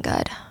not looking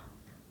good.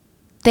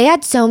 They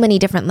had so many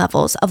different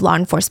levels of law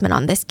enforcement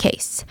on this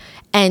case,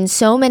 and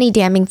so many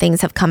damning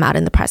things have come out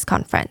in the press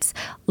conference.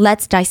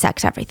 Let's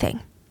dissect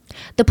everything.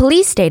 The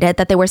police stated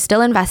that they were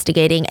still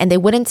investigating and they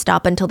wouldn't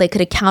stop until they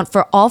could account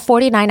for all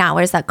 49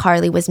 hours that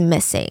Carly was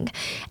missing.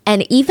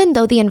 And even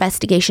though the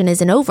investigation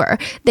isn't over,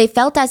 they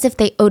felt as if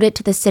they owed it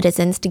to the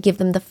citizens to give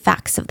them the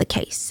facts of the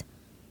case.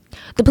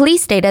 The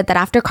police stated that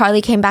after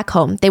Carly came back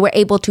home, they were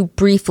able to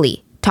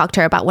briefly talk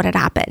to her about what had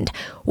happened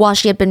while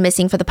she had been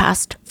missing for the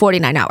past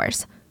 49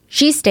 hours.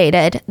 She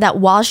stated that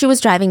while she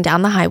was driving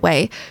down the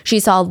highway, she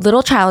saw a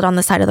little child on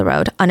the side of the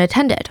road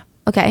unattended.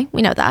 Okay,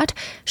 we know that.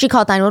 She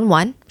called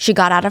 911. She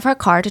got out of her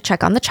car to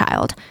check on the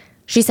child.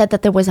 She said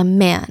that there was a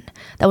man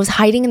that was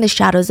hiding in the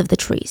shadows of the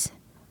trees.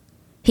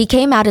 He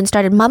came out and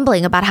started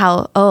mumbling about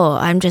how,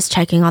 I'm just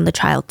checking on the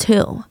child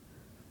too.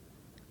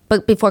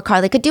 But before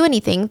Carly could do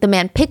anything, the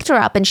man picked her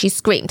up and she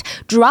screamed,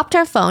 dropped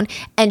her phone,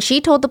 and she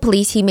told the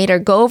police he made her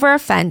go over a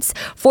fence,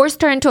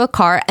 forced her into a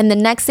car, and the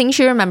next thing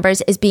she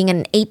remembers is being in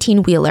an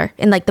 18-wheeler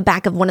in like the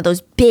back of one of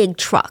those big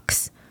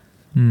trucks.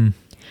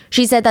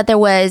 She said that there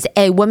was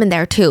a woman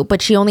there too,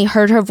 but she only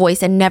heard her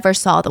voice and never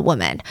saw the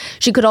woman.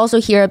 She could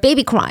also hear a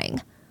baby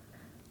crying.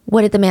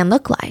 What did the man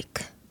look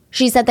like?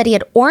 She said that he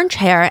had orange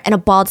hair and a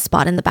bald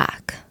spot in the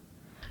back.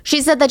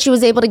 She said that she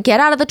was able to get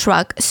out of the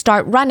truck,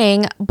 start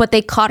running, but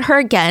they caught her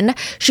again.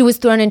 She was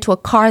thrown into a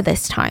car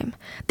this time.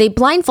 They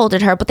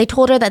blindfolded her, but they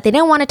told her that they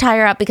didn't want to tie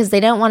her up because they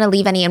didn't want to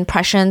leave any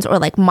impressions or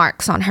like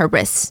marks on her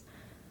wrists.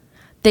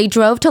 They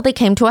drove till they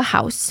came to a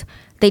house.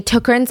 They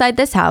took her inside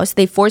this house.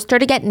 They forced her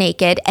to get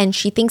naked, and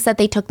she thinks that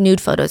they took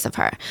nude photos of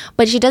her,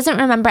 but she doesn't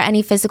remember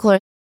any physical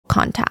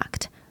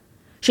contact.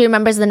 She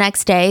remembers the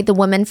next day, the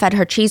woman fed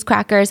her cheese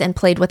crackers and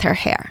played with her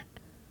hair.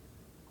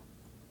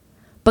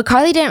 But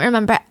Carly didn't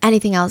remember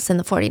anything else in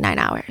the 49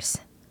 hours.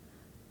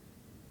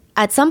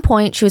 At some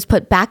point, she was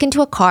put back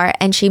into a car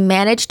and she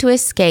managed to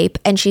escape,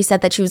 and she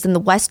said that she was in the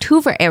West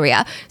Hoover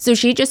area, so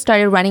she just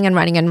started running and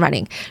running and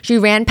running. She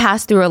ran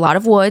past through a lot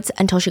of woods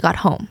until she got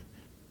home.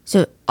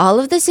 So all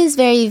of this is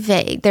very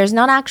vague. There's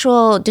not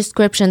actual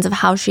descriptions of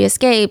how she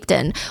escaped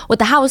and what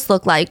the house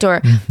looked like.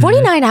 Or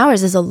 49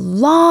 hours is a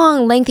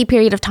long, lengthy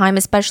period of time,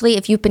 especially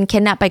if you've been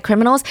kidnapped by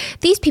criminals.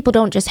 These people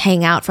don't just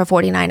hang out for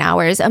 49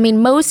 hours. I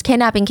mean, most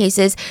kidnapping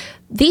cases,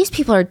 these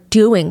people are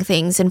doing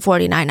things in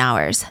 49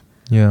 hours.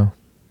 Yeah.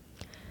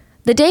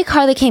 The day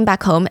Carly came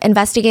back home,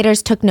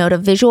 investigators took note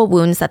of visual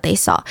wounds that they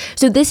saw.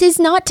 So this is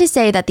not to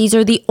say that these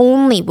are the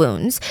only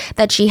wounds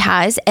that she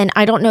has. And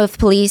I don't know if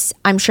police,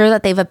 I'm sure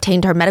that they've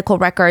obtained her medical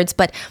records,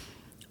 but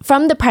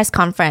from the press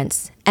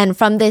conference and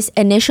from this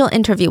initial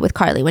interview with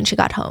Carly when she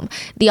got home,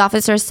 the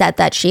officer said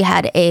that she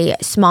had a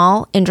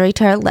small injury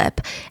to her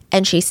lip,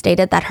 and she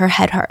stated that her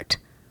head hurt.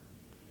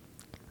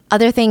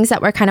 Other things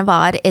that were kind of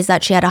odd is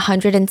that she had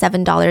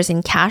 $107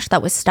 in cash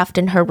that was stuffed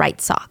in her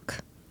right sock.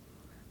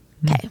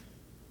 Okay.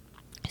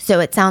 So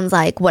it sounds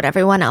like what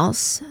everyone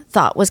else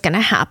thought was going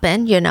to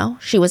happen. You know,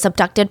 she was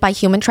abducted by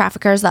human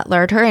traffickers that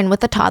lured her in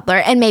with a toddler,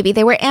 and maybe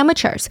they were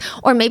amateurs,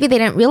 or maybe they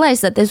didn't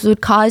realize that this would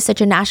cause such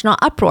a national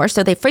uproar,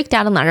 so they freaked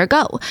out and let her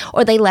go,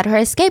 or they let her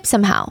escape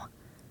somehow.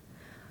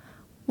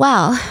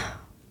 Well,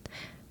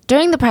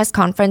 during the press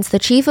conference, the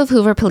chief of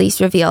Hoover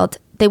Police revealed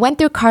they went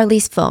through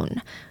Carly's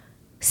phone.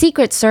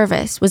 Secret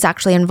Service was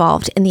actually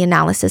involved in the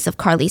analysis of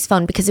Carly's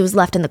phone because it was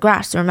left in the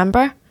grass,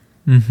 remember?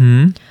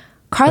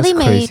 Carly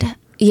made...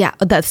 Yeah,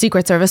 that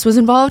Secret Service was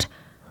involved.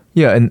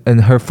 Yeah,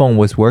 and her phone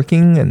was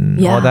working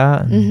and all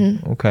that.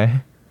 Okay.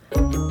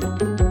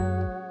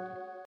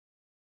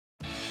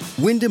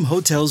 Wyndham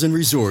Hotels and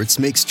Resorts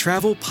makes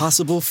travel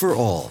possible for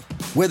all.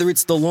 Whether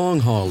it's the long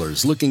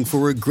haulers looking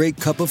for a great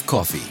cup of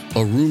coffee,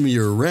 a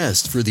roomier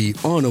rest for the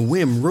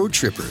on-a-whim road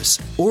trippers,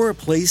 or a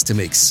place to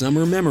make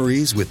summer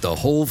memories with the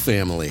whole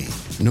family.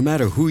 No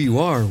matter who you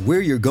are,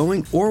 where you're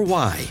going, or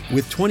why,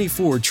 with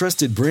 24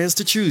 trusted brands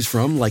to choose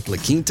from like La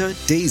Quinta,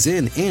 Days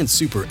Inn, and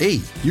Super 8,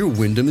 your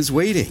Wyndham is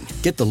waiting.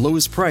 Get the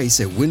lowest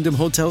price at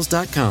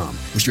WyndhamHotels.com.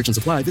 Restrictions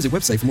apply. Visit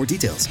website for more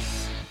details.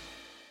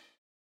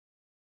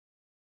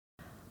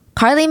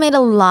 Carly made a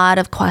lot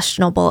of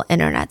questionable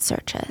internet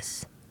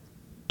searches.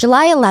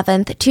 July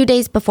 11th, 2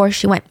 days before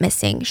she went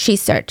missing, she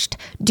searched,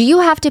 "Do you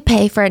have to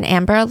pay for an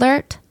Amber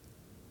Alert?"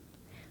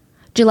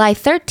 July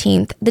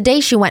 13th, the day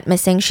she went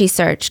missing, she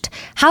searched,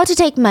 "How to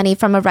take money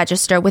from a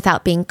register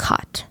without being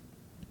caught."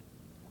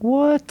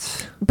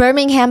 What?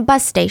 Birmingham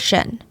bus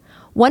station.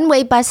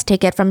 One-way bus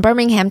ticket from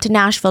Birmingham to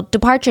Nashville,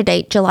 departure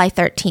date July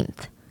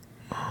 13th.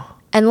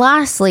 And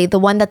lastly, the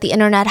one that the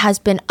internet has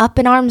been up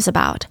in arms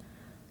about,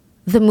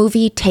 the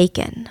movie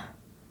Taken.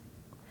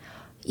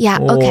 Yeah,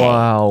 okay.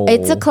 Wow.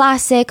 It's a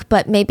classic,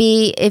 but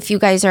maybe if you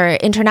guys are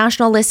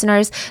international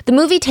listeners, the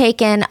movie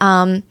Taken,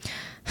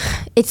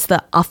 it's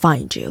the I'll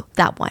Find You,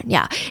 that one.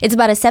 Yeah. It's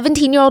about a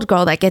 17-year-old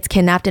girl that gets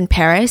kidnapped in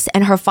Paris,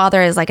 and her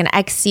father is like an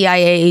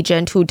ex-CIA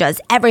agent who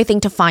does everything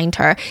to find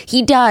her.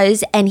 He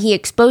does, and he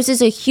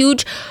exposes a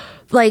huge,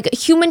 like,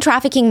 human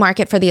trafficking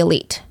market for the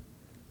elite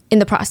in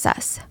the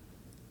process.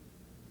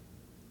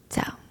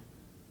 So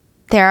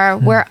there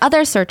were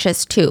other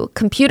searches too,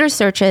 computer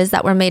searches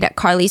that were made at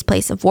Carly's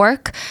place of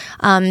work.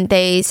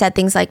 They said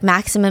things like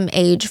maximum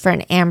age for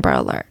an Amber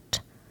Alert.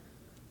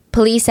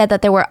 Police said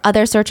that there were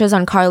other searches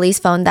on Carly's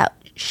phone that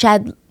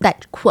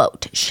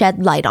quote,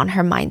 shed light on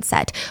her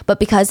mindset. But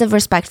because of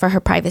respect for her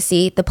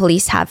privacy, the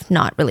police have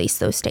not released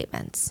those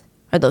statements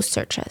or those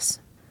searches.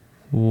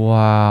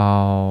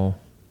 Wow.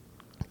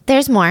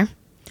 There's more.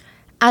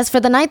 As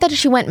for the night that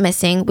she went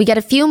missing, we get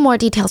a few more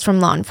details from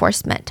law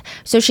enforcement.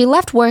 So she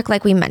left work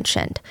like we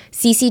mentioned.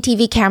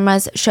 CCTV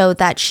cameras show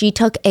that she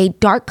took a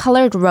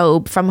dark-colored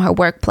robe from her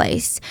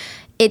workplace.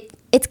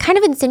 It's kind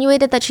of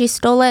insinuated that she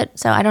stole it,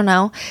 so I don't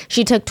know.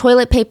 She took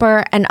toilet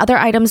paper and other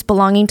items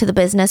belonging to the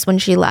business when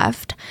she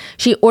left.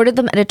 She ordered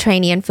the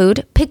Mediterranean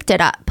food, picked it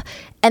up,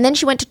 and then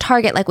she went to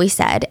Target like we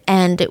said,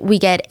 and we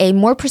get a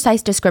more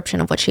precise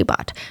description of what she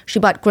bought. She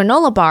bought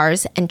granola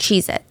bars and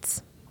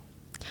Cheez-Its.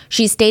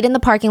 She stayed in the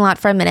parking lot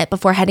for a minute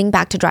before heading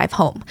back to drive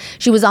home.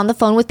 She was on the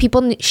phone with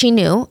people she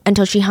knew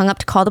until she hung up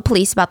to call the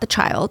police about the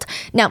child.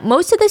 Now,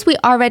 most of this we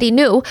already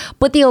knew,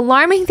 but the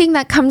alarming thing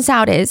that comes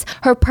out is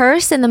her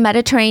purse and the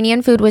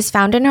Mediterranean food was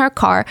found in her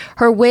car.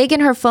 Her wig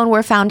and her phone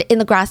were found in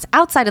the grass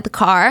outside of the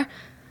car.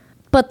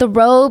 But the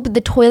robe,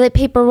 the toilet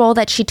paper roll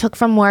that she took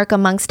from work,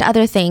 amongst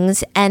other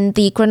things, and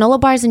the granola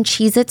bars and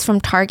Cheez-Its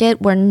from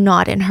Target were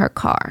not in her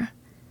car.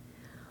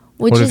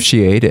 What if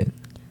she ate it?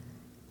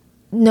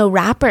 No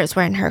wrappers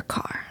were in her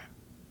car.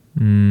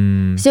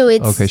 So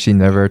it's... Okay, she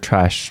never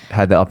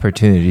had the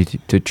opportunity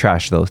to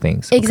trash those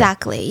things. Okay.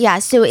 Exactly, yeah.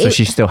 So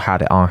she still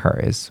had it on her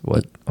is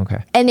what...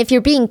 Okay. And if you're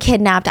being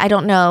kidnapped, I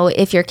don't know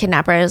if your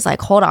kidnapper is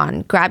like, hold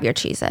on, grab your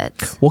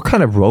Cheez-Its. What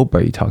kind of robe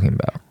are you talking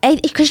about?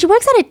 Because she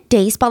works at a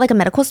day spa, like a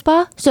medical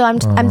spa. So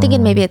I'm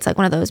thinking maybe it's like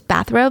one of those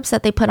bathrobes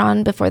that they put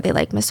on before they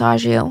like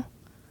massage you.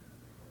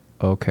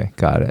 Okay,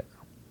 got it.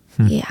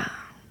 Yeah.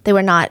 They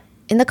were not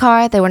in the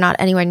car. They were not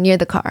anywhere near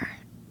the car.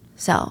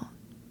 So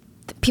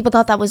people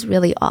thought that was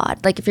really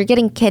odd. Like if you're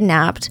getting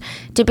kidnapped,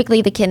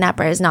 typically the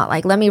kidnapper is not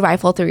like, let me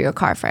rifle through your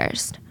car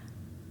first.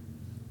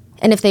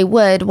 And if they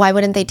would, why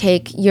wouldn't they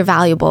take your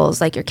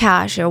valuables, like your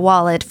cash, your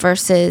wallet,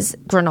 versus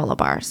granola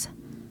bars?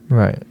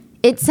 Right.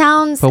 It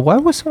sounds... But why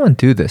would someone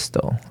do this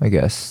though, I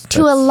guess?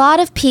 To a lot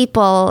of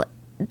people,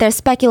 their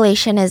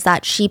speculation is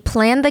that she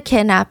planned the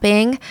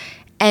kidnapping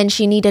and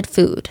she needed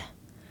food.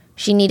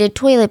 She needed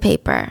toilet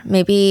paper,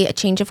 maybe a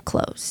change of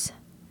clothes.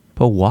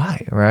 But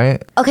why,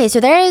 right? Okay,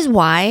 so there is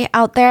why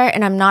out there,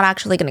 and I'm not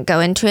actually going to go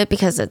into it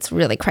because it's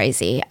really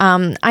crazy.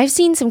 I've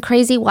seen some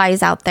crazy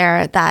whys out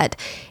there that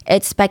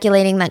it's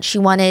speculating that she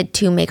wanted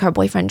to make her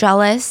boyfriend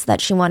jealous,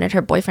 that she wanted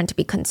her boyfriend to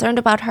be concerned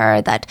about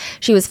her, that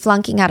she was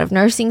flunking out of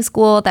nursing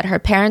school, that her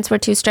parents were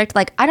too strict.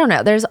 Like, I don't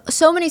know. There's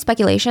so many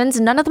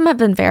speculations. None of them have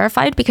been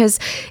verified because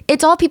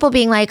it's all people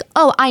being like,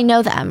 oh, I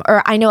know them,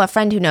 or I know a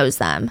friend who knows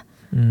them.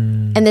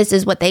 And this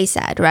is what they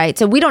said, right?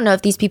 So we don't know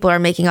if these people are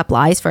making up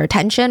lies for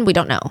attention. We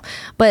don't know.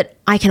 But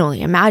I can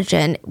only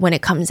imagine when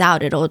it comes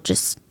out, it'll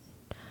just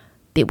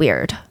be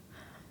weird.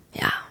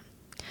 Yeah.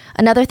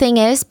 Another thing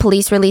is,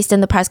 police released in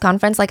the press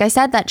conference, like I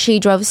said, that she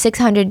drove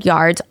 600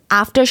 yards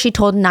after she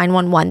told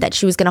 911 that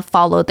she was going to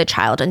follow the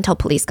child until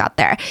police got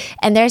there.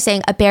 And they're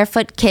saying a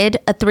barefoot kid,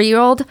 a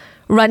 3-year-old,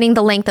 running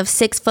the length of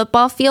 6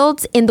 football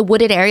fields in the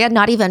wooded area,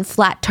 not even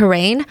flat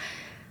terrain.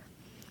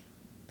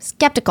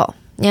 Skeptical,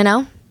 you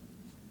know?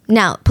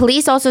 Now,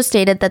 police also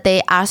stated that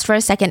they asked for a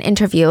second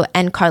interview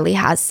and Carly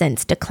has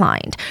since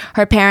declined.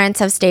 Her parents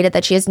have stated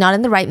that she is not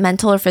in the right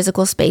mental or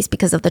physical space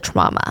because of the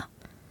trauma.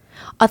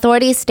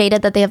 Authorities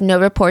stated that they have no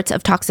reports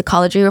of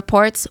toxicology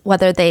reports,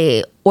 whether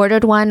they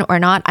ordered one or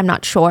not, I'm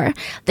not sure.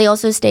 They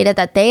also stated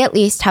that they at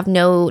least have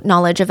no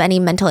knowledge of any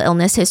mental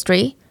illness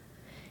history.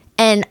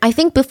 And I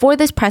think before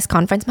this press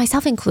conference,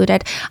 myself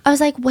included, I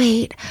was like,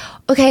 wait,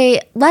 okay,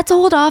 let's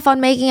hold off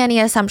on making any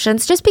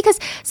assumptions. Just because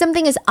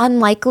something is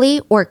unlikely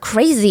or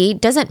crazy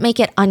doesn't make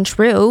it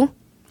untrue.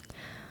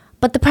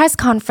 But the press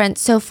conference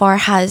so far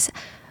has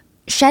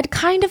shed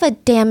kind of a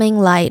damning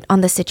light on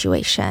the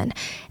situation.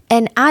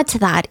 And add to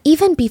that,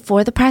 even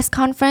before the press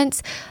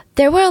conference,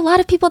 there were a lot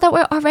of people that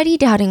were already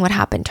doubting what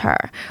happened to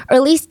her, or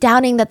at least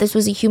doubting that this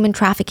was a human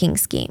trafficking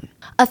scheme.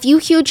 A few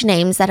huge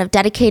names that have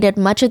dedicated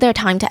much of their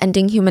time to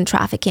ending human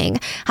trafficking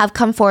have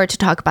come forward to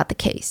talk about the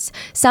case,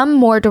 some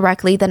more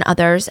directly than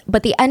others,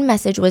 but the end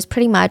message was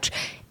pretty much,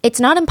 it's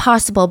not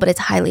impossible, but it's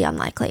highly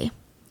unlikely.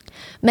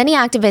 Many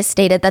activists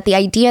stated that the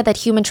idea that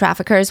human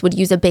traffickers would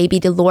use a baby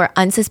to lure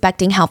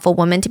unsuspecting, helpful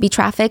women to be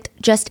trafficked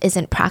just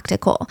isn't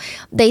practical.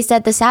 They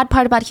said the sad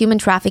part about human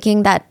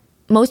trafficking that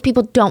most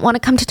people don't want to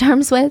come to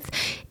terms with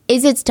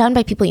is it's done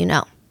by people you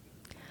know.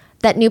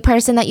 That new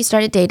person that you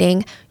started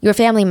dating, your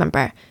family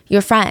member,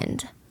 your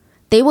friend,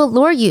 they will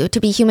lure you to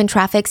be human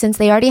trafficked since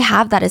they already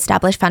have that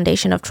established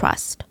foundation of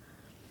trust.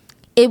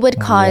 It would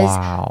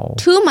cause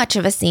too much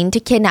of a scene to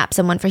kidnap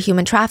someone for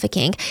human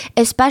trafficking,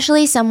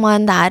 especially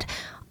someone that,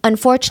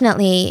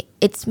 unfortunately,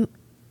 it's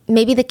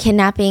maybe the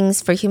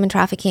kidnappings for human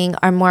trafficking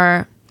are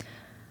more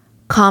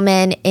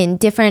common in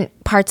different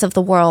parts of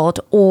the world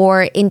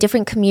or in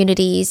different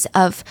communities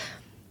of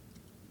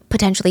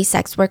potentially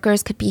sex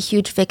workers could be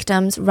huge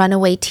victims.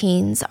 Runaway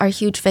teens are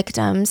huge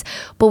victims.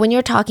 But when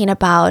you're talking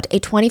about a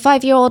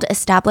 25-year-old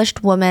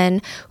established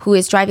woman who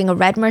is driving a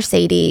red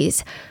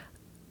Mercedes,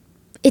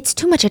 it's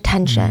too much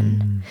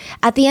attention.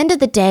 At the end of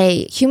the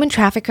day, human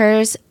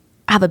traffickers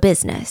have a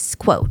business,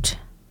 quote.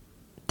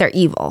 They're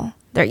evil.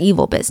 They're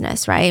evil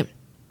business, right?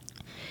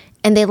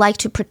 And they like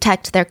to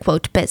protect their,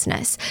 quote,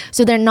 business.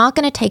 So they're not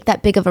going to take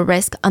that big of a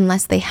risk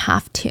unless they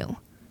have to.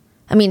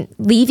 I mean,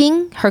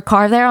 leaving her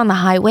car there on the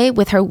highway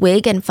with her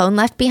wig and phone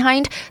left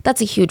behind,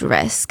 that's a huge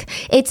risk.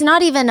 It's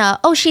not even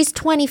she's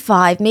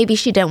 25, maybe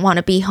she didn't want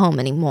to be home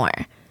anymore.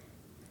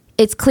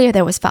 It's clear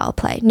there was foul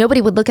play.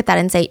 Nobody would look at that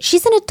and say,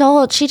 she's an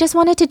adult, she just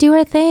wanted to do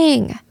her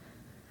thing.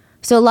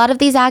 So a lot of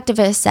these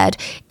activists said,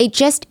 it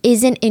just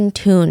isn't in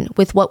tune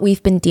with what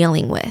we've been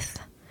dealing with.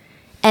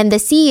 And the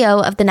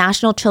CEO of the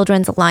National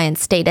Children's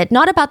Alliance stated,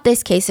 not about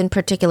this case in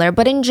particular,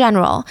 but in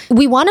general,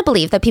 we want to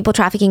believe that people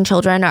trafficking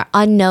children are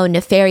unknown,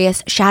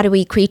 nefarious,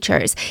 shadowy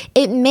creatures.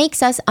 It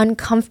makes us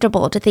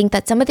uncomfortable to think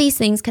that some of these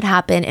things could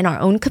happen in our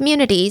own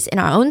communities, in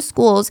our own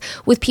schools,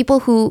 with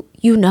people who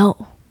you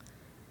know.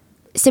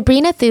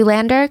 Sabrina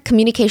Thulander,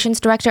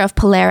 communications director of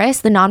Polaris,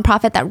 the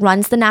nonprofit that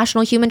runs the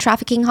National Human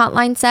Trafficking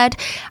Hotline, said,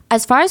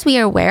 as far as we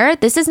are aware,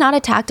 this is not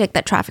a tactic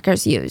that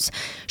traffickers use.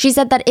 She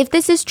said that if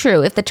this is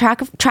true, if the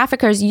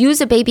traffickers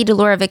use a baby to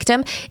lure a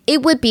victim,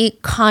 it would be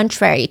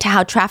contrary to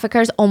how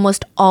traffickers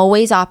almost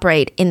always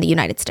operate in the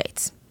United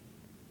States.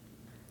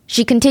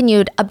 She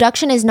continued,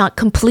 abduction is not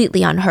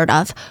completely unheard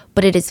of,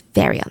 but it is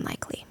very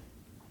unlikely.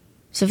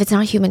 So if it's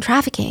not human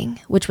trafficking,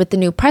 which with the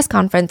new press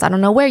conference, I don't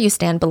know where you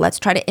stand, but let's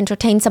try to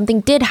entertain something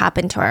did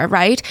happen to her,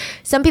 right?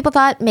 Some people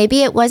thought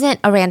maybe it wasn't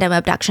a random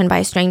abduction by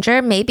a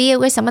stranger. Maybe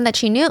it was someone that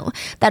she knew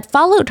that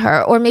followed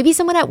her, or maybe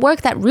someone at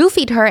work that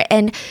roofied her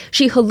and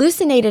she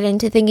hallucinated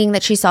into thinking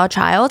that she saw a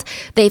child.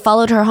 They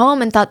followed her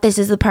home and thought this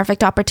is the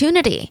perfect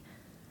opportunity.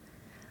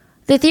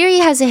 The theory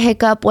has a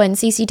hiccup when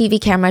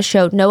CCTV cameras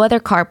showed no other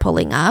car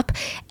pulling up,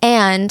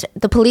 and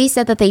the police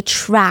said that they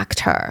tracked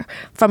her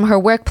from her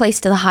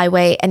workplace to the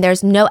highway, and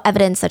there's no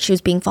evidence that she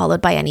was being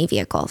followed by any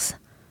vehicles.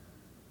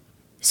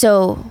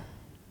 So,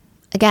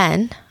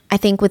 again, I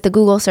think with the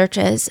Google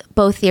searches,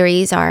 both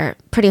theories are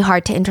pretty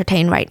hard to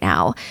entertain right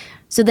now.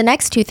 So the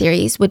next two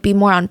theories would be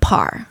more on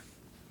par,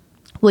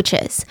 which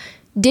is,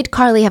 did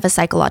Carly have a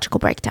psychological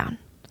breakdown?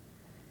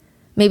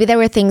 Maybe there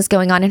were things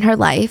going on in her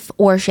life,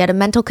 or she had a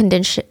mental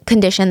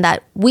condition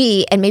that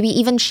we, and maybe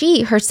even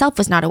she herself,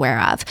 was not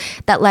aware of,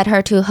 that led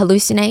her to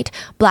hallucinate,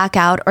 black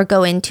out, or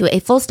go into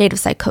a full state of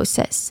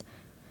psychosis.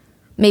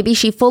 Maybe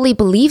she fully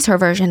believes her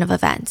version of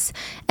events.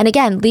 And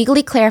again,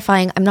 legally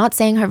clarifying, I'm not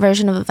saying her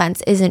version of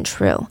events isn't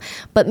true,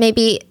 but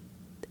maybe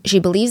she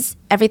believes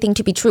everything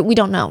to be true. We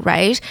don't know,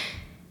 right?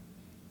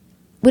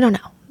 We don't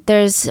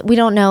know. We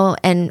don't know,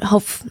 and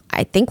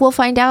I think we'll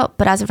find out,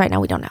 but as of right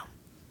now, we don't know.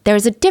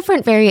 There's a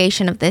different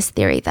variation of this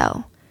theory,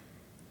 though.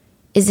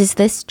 Is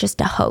this just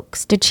a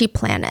hoax? Did she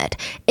plan it?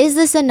 Is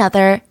this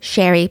another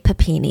Sherry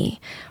Papini?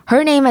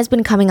 Her name has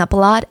been coming up a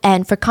lot,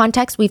 and for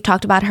context, we've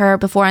talked about her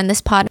before on this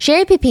pod.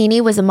 Sherry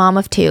Papini was a mom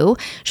of two.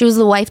 She was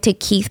the wife to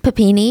Keith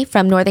Papini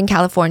from Northern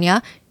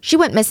California. She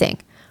went missing.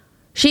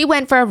 She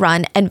went for a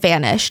run and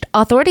vanished.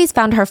 Authorities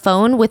found her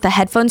phone with the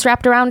headphones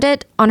wrapped around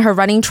it on her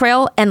running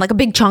trail and like a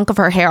big chunk of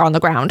her hair on the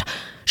ground.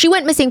 She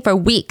went missing for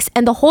weeks,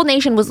 and the whole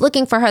nation was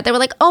looking for her. They were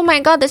like, oh my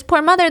God, this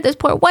poor mother, this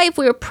poor wife.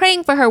 We were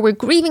praying for her. We're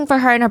grieving for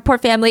her and her poor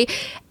family.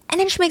 And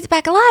then she makes it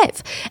back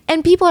alive.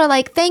 And people are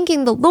like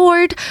thanking the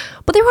Lord,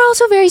 but they were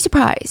also very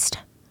surprised,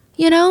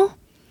 you know?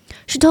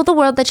 She told the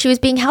world that she was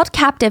being held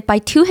captive by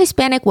two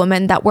Hispanic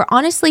women that were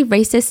honestly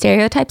racist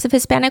stereotypes of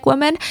Hispanic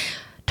women.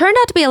 Turned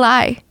out to be a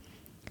lie.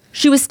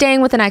 She was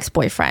staying with an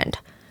ex-boyfriend.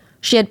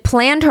 She had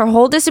planned her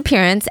whole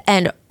disappearance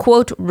and,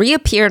 quote,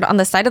 reappeared on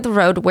the side of the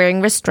road wearing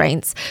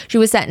restraints. She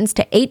was sentenced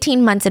to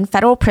 18 months in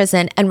federal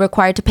prison and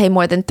required to pay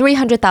more than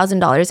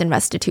 $300,000 in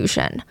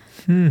restitution.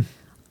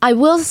 I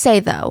will say,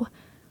 though,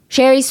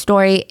 Sherry's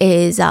story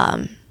is,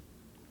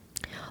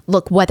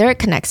 look, whether it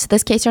connects to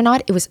this case or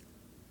not, it was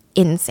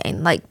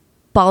insane. Like,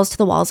 balls to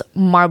the walls,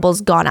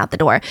 marbles gone out the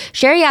door.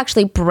 Sherry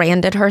actually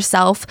branded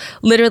herself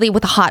literally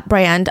with a hot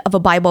brand of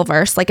a Bible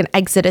verse, like an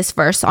Exodus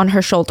verse on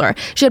her shoulder.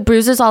 She had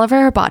bruises all over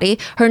her body.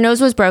 Her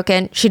nose was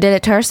broken. She did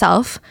it to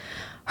herself.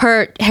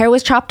 Her hair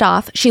was chopped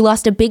off. She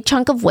lost a big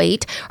chunk of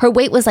weight. Her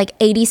weight was like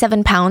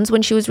 87 pounds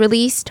when she was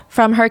released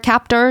from her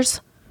captors.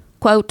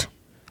 Quote.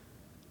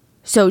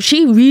 So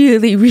she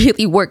really,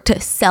 really worked to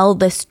sell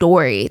the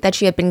story that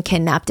she had been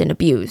kidnapped and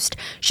abused.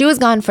 She was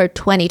gone for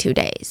 22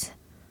 days.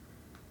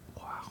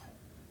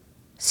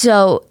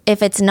 So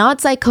if it's not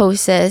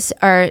psychosis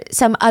or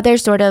some other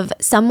sort of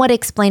somewhat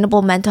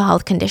explainable mental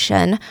health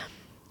condition,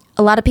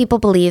 a lot of people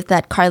believe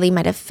that Carly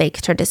might have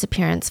faked her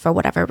disappearance for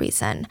whatever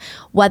reason.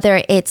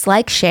 Whether it's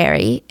like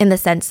Sherry, in the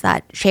sense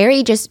that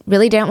Sherry just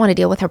really didn't want to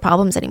deal with her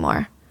problems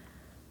anymore.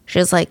 She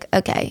was like,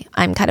 okay,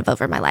 I'm kind of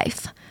over my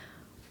life.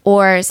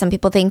 Or some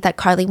people think that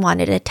Carly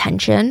wanted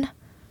attention.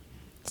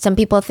 Some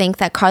people think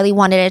that Carly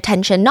wanted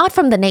attention, not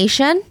from the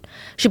nation.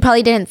 She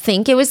probably didn't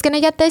think it was going to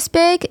get this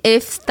big,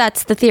 if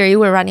that's the theory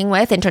we're running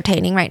with,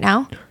 entertaining right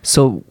now.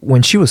 So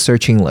when she was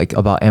searching like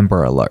about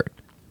Amber Alert,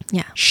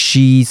 yeah,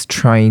 she's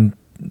trying,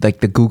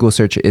 like the Google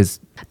search is...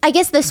 I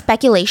guess the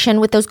speculation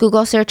with those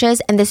Google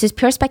searches, and this is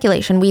pure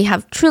speculation, we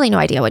have truly no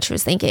idea what she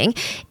was thinking,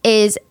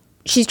 is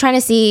she's trying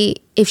to see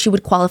if she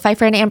would qualify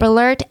for an Amber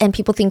Alert, and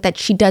people think that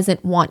she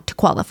doesn't want to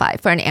qualify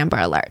for an Amber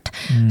Alert.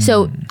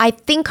 So I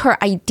think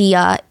her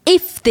idea,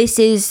 if this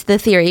is the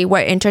theory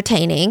we're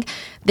entertaining,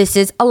 this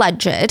is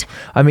alleged.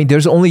 I mean,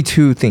 there's only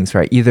two things,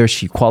 right? Either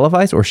she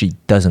qualifies or she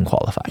doesn't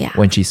qualify Yeah.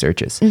 when she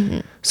searches.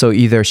 So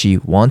either she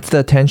wants the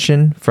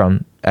attention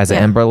as an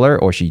Amber Alert,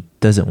 or she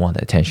doesn't want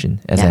the attention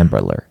as an Amber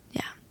Alert.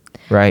 Yeah.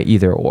 Right?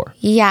 Either or.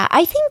 Yeah,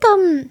 I think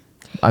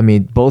I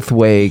mean,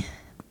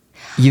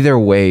 either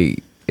way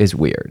is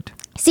weird.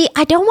 see,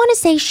 I don't want to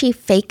say she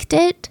faked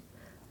it.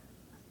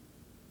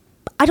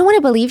 I don't want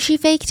to believe she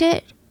faked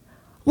it.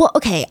 Well,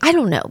 okay, I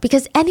don't know,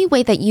 because any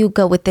way that you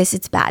go with this,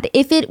 it's bad.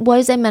 If it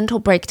was a mental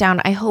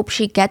breakdown, I hope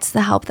she gets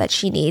the help that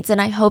she needs,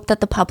 and I hope that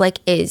the public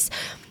is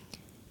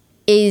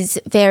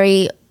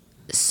very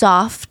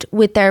soft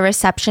with their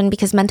reception,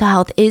 because mental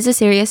health is a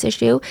serious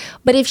issue.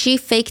 But if she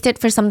faked it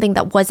for something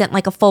that wasn't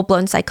like a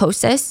full-blown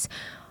psychosis,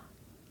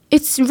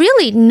 it's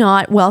really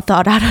not well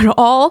thought out at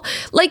all.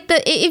 Like,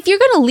 if you're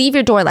going to leave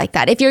your door like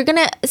that, if you're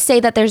going to say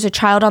that there's a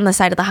child on the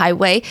side of the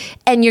highway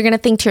and you're going to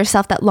think to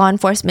yourself that law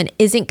enforcement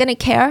isn't going to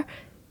care,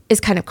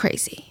 is kind of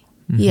crazy.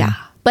 Yeah.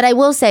 But I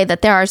will say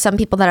that there are some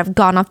people that have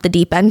gone off the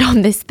deep end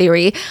on this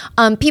theory.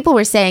 People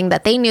were saying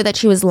that they knew that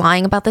she was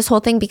lying about this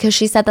whole thing because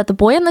she said that the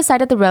boy on the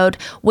side of the road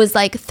was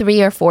like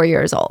 3 or 4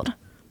 years old.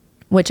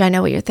 Which I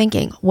know what you're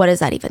thinking. What does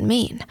that even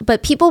mean?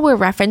 But people were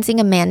referencing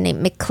a man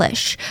named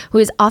McClish, who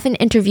is often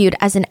interviewed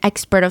as an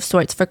expert of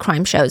sorts for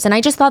crime shows. And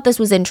I just thought this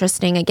was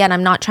interesting. Again,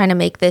 I'm not trying to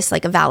make this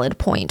like a valid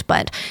point,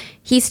 but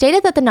he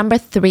stated that the number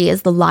 3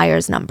 is the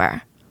liar's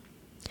number.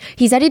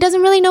 He said he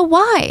doesn't really know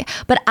why,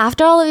 but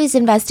after all of his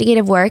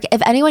investigative work,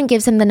 if anyone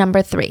gives him the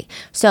number 3,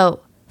 so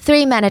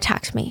 3 men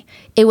attacked me.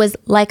 It was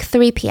like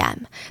 3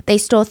 p.m. They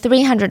stole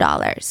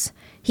 $300.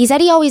 He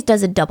said he always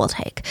does a double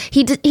take.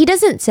 He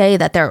doesn't say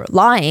that they're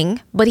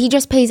lying, but he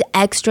just pays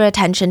extra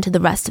attention to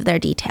the rest of their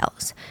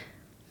details.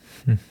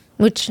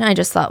 Which I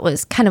just thought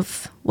was kind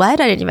of,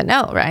 what? I didn't even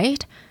know,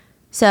 right?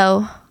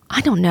 So,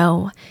 I don't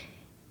know.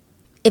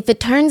 If it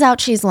turns out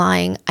she's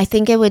lying, I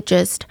think it would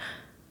just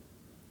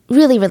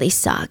really, really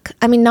suck.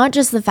 I mean, not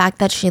just the fact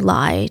that she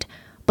lied,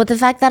 but the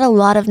fact that a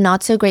lot of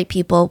not so great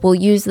people will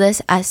use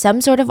this as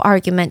some sort of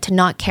argument to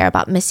not care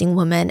about missing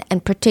women,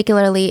 and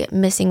particularly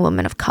missing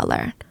women of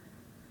color.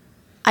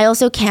 I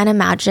also can't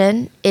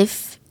imagine,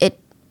 if it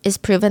is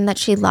proven that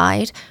she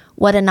lied,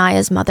 what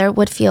Anaya's mother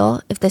would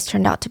feel if this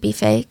turned out to be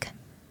fake.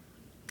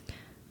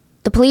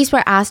 The police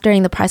were asked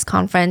during the press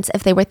conference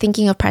if they were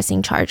thinking of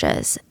pressing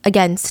charges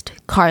against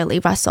Carly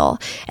Russell,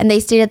 and they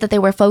stated that they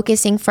were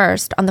focusing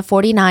first on the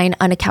 49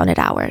 unaccounted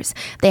hours.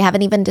 They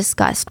haven't even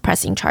discussed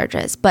pressing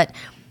charges, but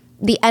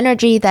the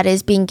energy that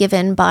is being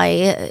given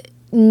by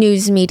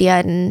news media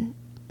and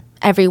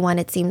everyone,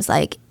 it seems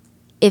like,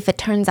 if it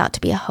turns out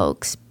to be a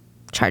hoax,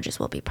 charges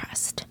will be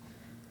pressed.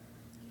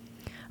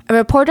 A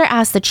reporter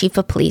asked the chief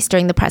of police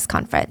during the press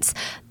conference,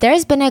 there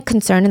has been a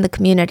concern in the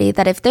community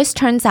that if this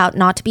turns out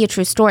not to be a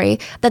true story,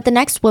 that the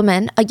next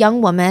woman, a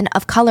young woman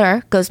of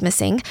color, goes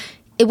missing,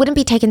 it wouldn't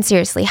be taken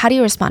seriously. How do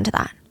you respond to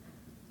that?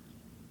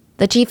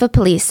 The chief of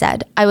police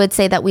said, I would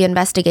say that we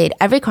investigate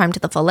every crime to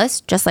the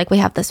fullest, just like we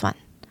have this one.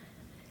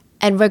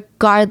 And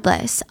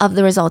regardless of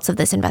the results of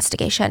this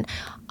investigation,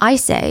 I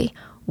say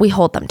we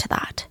hold them to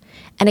that.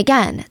 And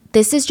again,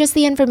 this is just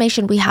the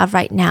information we have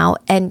right now.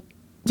 And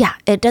yeah,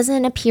 it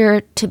doesn't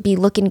appear to be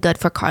looking good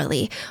for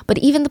Carly. But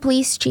even the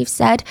police chief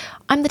said,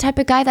 I'm the type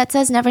of guy that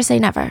says never say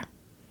never.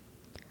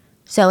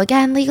 So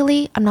again,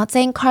 legally, I'm not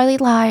saying Carly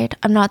lied.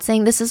 I'm not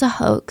saying this is a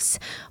hoax.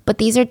 But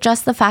these are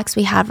just the facts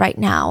we have right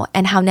now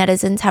and how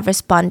netizens have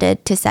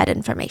responded to said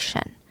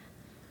information.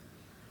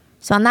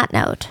 So on that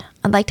note,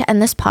 I'd like to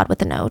end this pod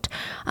with a note.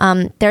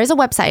 There is a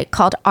website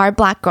called Our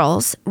Black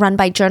Girls, run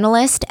by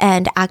journalist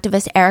and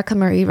activist Erica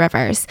Marie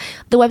Rivers.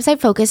 The website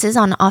focuses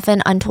on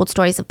often untold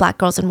stories of Black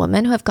girls and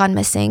women who have gone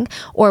missing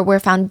or were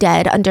found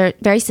dead under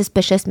very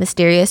suspicious,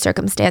 mysterious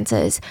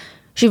circumstances.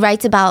 She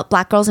writes about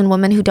Black girls and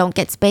women who don't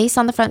get space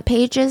on the front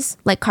pages,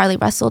 like Carly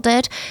Russell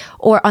did,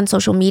 or on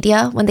social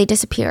media when they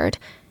disappeared.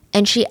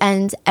 And she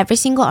ends every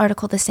single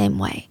article the same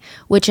way,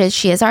 which is,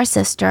 she is our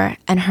sister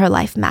and her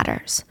life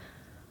matters.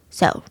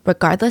 So,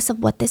 regardless of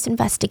what this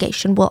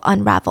investigation will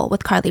unravel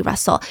with Carly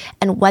Russell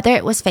and whether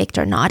it was faked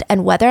or not,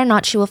 and whether or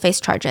not she will face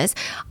charges,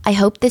 I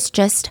hope this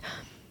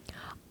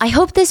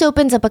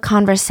opens up a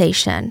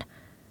conversation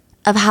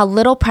of how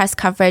little press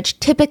coverage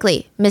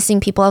typically missing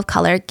people of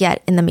color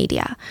get in the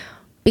media.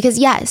 Because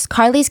yes,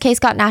 Carly's case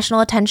got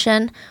national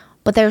attention,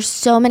 but there's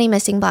so many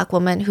missing Black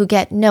women who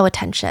get no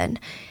attention.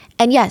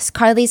 And yes,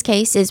 Carly's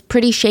case is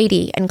pretty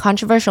shady and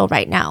controversial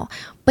right now,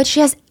 but she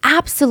has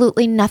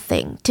absolutely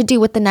nothing to do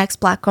with the next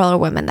Black girl or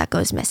woman that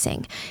goes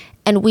missing.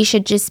 And we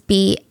should just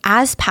be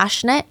as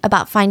passionate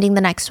about finding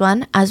the next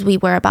one as we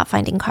were about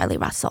finding Carly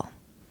Russell.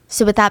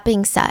 So with that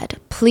being said,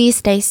 please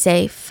stay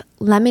safe.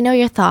 Let me know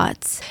your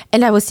thoughts,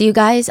 and I will see you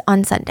guys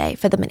on Sunday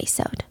for the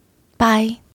mini-sode. Bye.